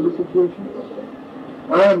understanding of the situation?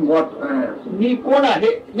 I am what I am. मी कोण आहे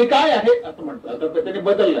मी काय आहे असं म्हणतात. आता त्याने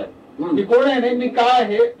बदललाय. मी कोण आहे नाही मी काय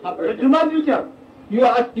आहे हा प्रश्न तुम्हाला विचार यू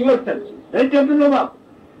आस्क युअरसेल्फ. हे शब्द जबाब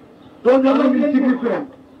तो I'm जबाब insignificant.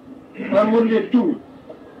 I'm only a tool.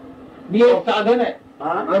 मी एक साधन आहे.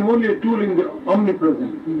 I'm only a tool in the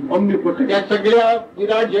omnipresent, omnipotent. या सगळ्या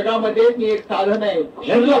विराट जगामध्ये मी एक साधन आहे.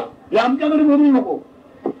 हे आमच्याकडे बोलू नको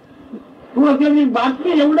तू असं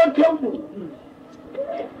बातमी एवढं ठेव तू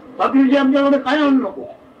बाकी आमच्याकडे काय आणू नको.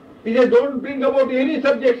 तिथे don't bring about any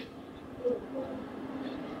subject.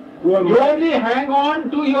 Who am You I? only hang on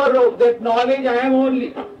to your that knowledge I am only.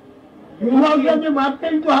 विभागाची बात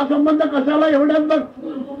करी तो हा संबंध कशाला एवढ्यात बघ.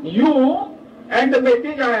 You and the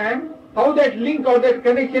message I am, how that link or that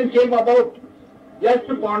connection came about, just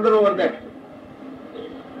to ponder over that.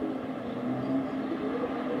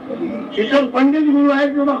 इतर पंडित गुरु आहेत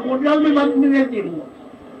किंवा कोट्यावधी बातमी देतील.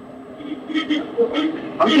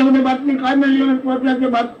 आमच्यामध्ये बातमी काय मिळली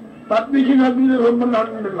बातमीशी संबंध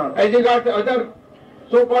आणून देणार. As regards other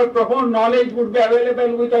so-called profound knowledge would be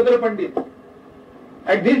available with other pandits.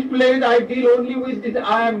 At this place I deal only with this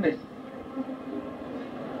I amness.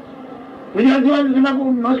 तुझ्याशिवाय तुला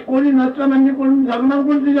कोणी नसतं म्हणजे कोणी सांगणार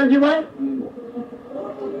कोण तुझ्याशिवाय.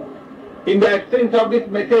 In the absence of this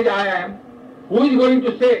message I am, who is going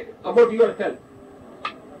to say about yourself?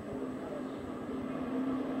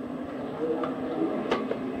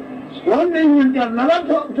 कोण नाही विचारणारा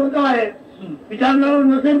स्वतः आहे. विचारणारा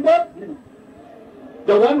नसेल तर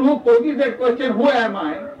The one who poses that question, who am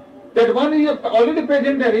I? That one is already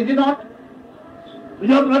present there, is he not?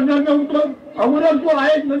 तुझ्या प्रश्नाचं उत्तर अगोदर तो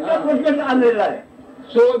आहे नंतर प्रश्न आलेला आहे.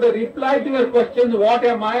 So the reply to your question, what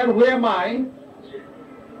am I and who am I?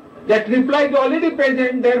 That reply is already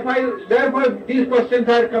present, therefore these questions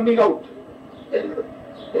are coming out.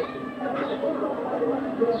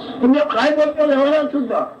 तुम्ही काय बोलतो व्यवहारात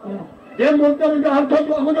सुद्धा जे बोलतो त्याचा अर्थ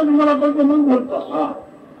तो अगोदर तुम्हाला कळतो म्हणून बोलतो.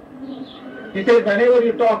 He says whenever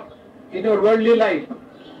you talk in your worldly life,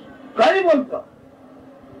 काही बोलतो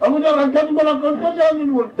अगोदर अर्थ तुम्हाला कळतो तेव्हा मी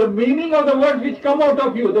बोलतो. the meaning of the words which come out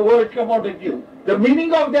of you, the words come out of you. The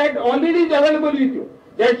meaning of that already is available with you.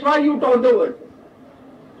 That's why you taught the words.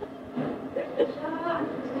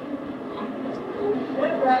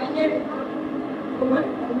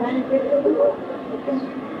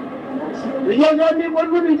 विजयासाठी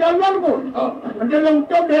बोलून विचारणार कोण आणि त्याला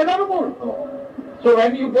उत्तर देणार कोण. So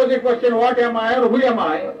when you pose a question, what am I or who am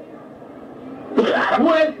I? Who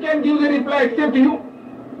else can give the reply except you?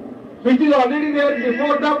 Which is already there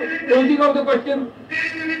before the posing of the question.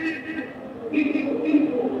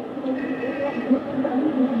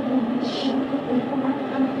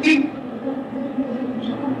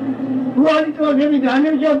 तू आणि तो हे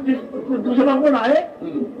जाण्याच्या दुसरा कोण आहे.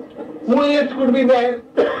 Who else could be there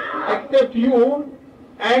except you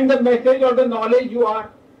and the message or the knowledge you are?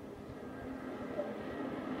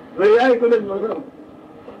 इकडे बघा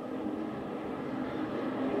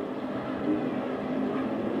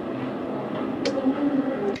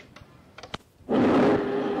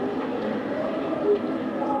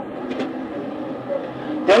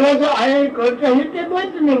त्याला जो आहे कळतं हे ते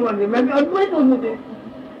द्वैत निर्माण म्हणजे अद्वैत होत ते.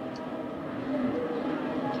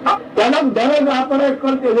 त्याला गरज आपण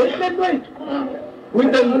करते हे ते द्वैत. With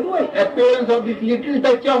the appearance of this little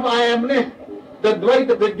touch of I amness, the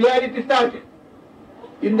Dvaita, the duality started.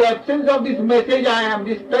 In the absence of this message I am,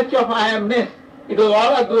 this touch of I amness, it was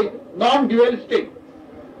all a Dvaita, non-dual state.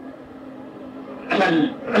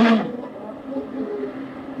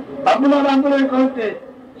 आपल्याला आपल्याला कळते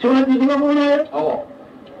शिवाजी तुला कोण आहे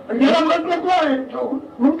ज्याला कळतं तो आहे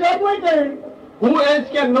मग काय द्वैत आहे. Who else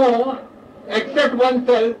can know except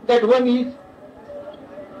oneself that one is?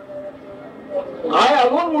 I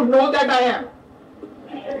alone would know that I am.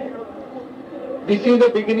 This is the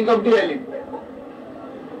beginning of duality.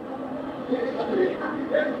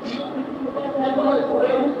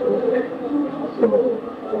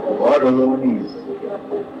 God alone is.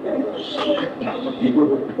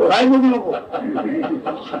 काय बोलू नको.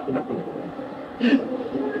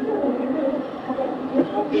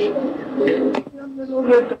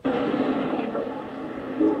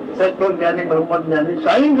 सत्वज्ञानी ब्रह्मज्ञानी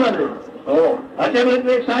साईं झाले. हो अशा वेळेस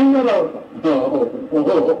एक साईं झाला होता.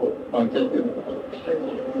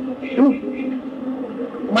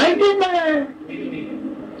 माहितीच नाही.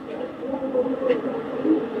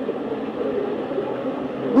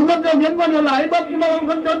 तुझा जन्म झाला आई बाप तुला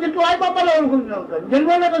ओळखून नव्हते तू आई बापाला ओळखून नव्हता.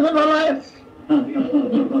 जन्माला कसं झाला आहे.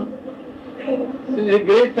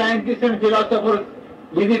 Great scientists and philosophers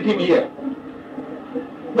visit him here.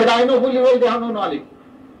 But I know fully well they have no knowledge.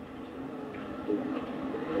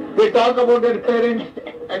 They talk about their parents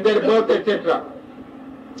and their birth, etc.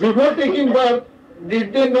 Before taking birth,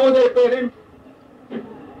 did they know their parents?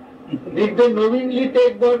 Did they knowingly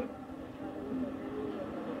take birth?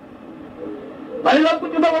 आई बाप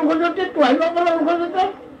तुला ओळखून होते तू आई बापाला ओळखून होता.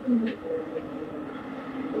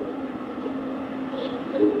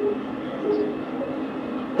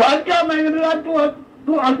 पाचव्या महिन्याला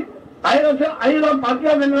तू आईला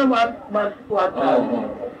पाचव्या महिन्याला तू आता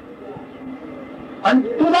आणि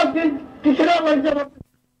तुला तिसऱ्या वर्षाला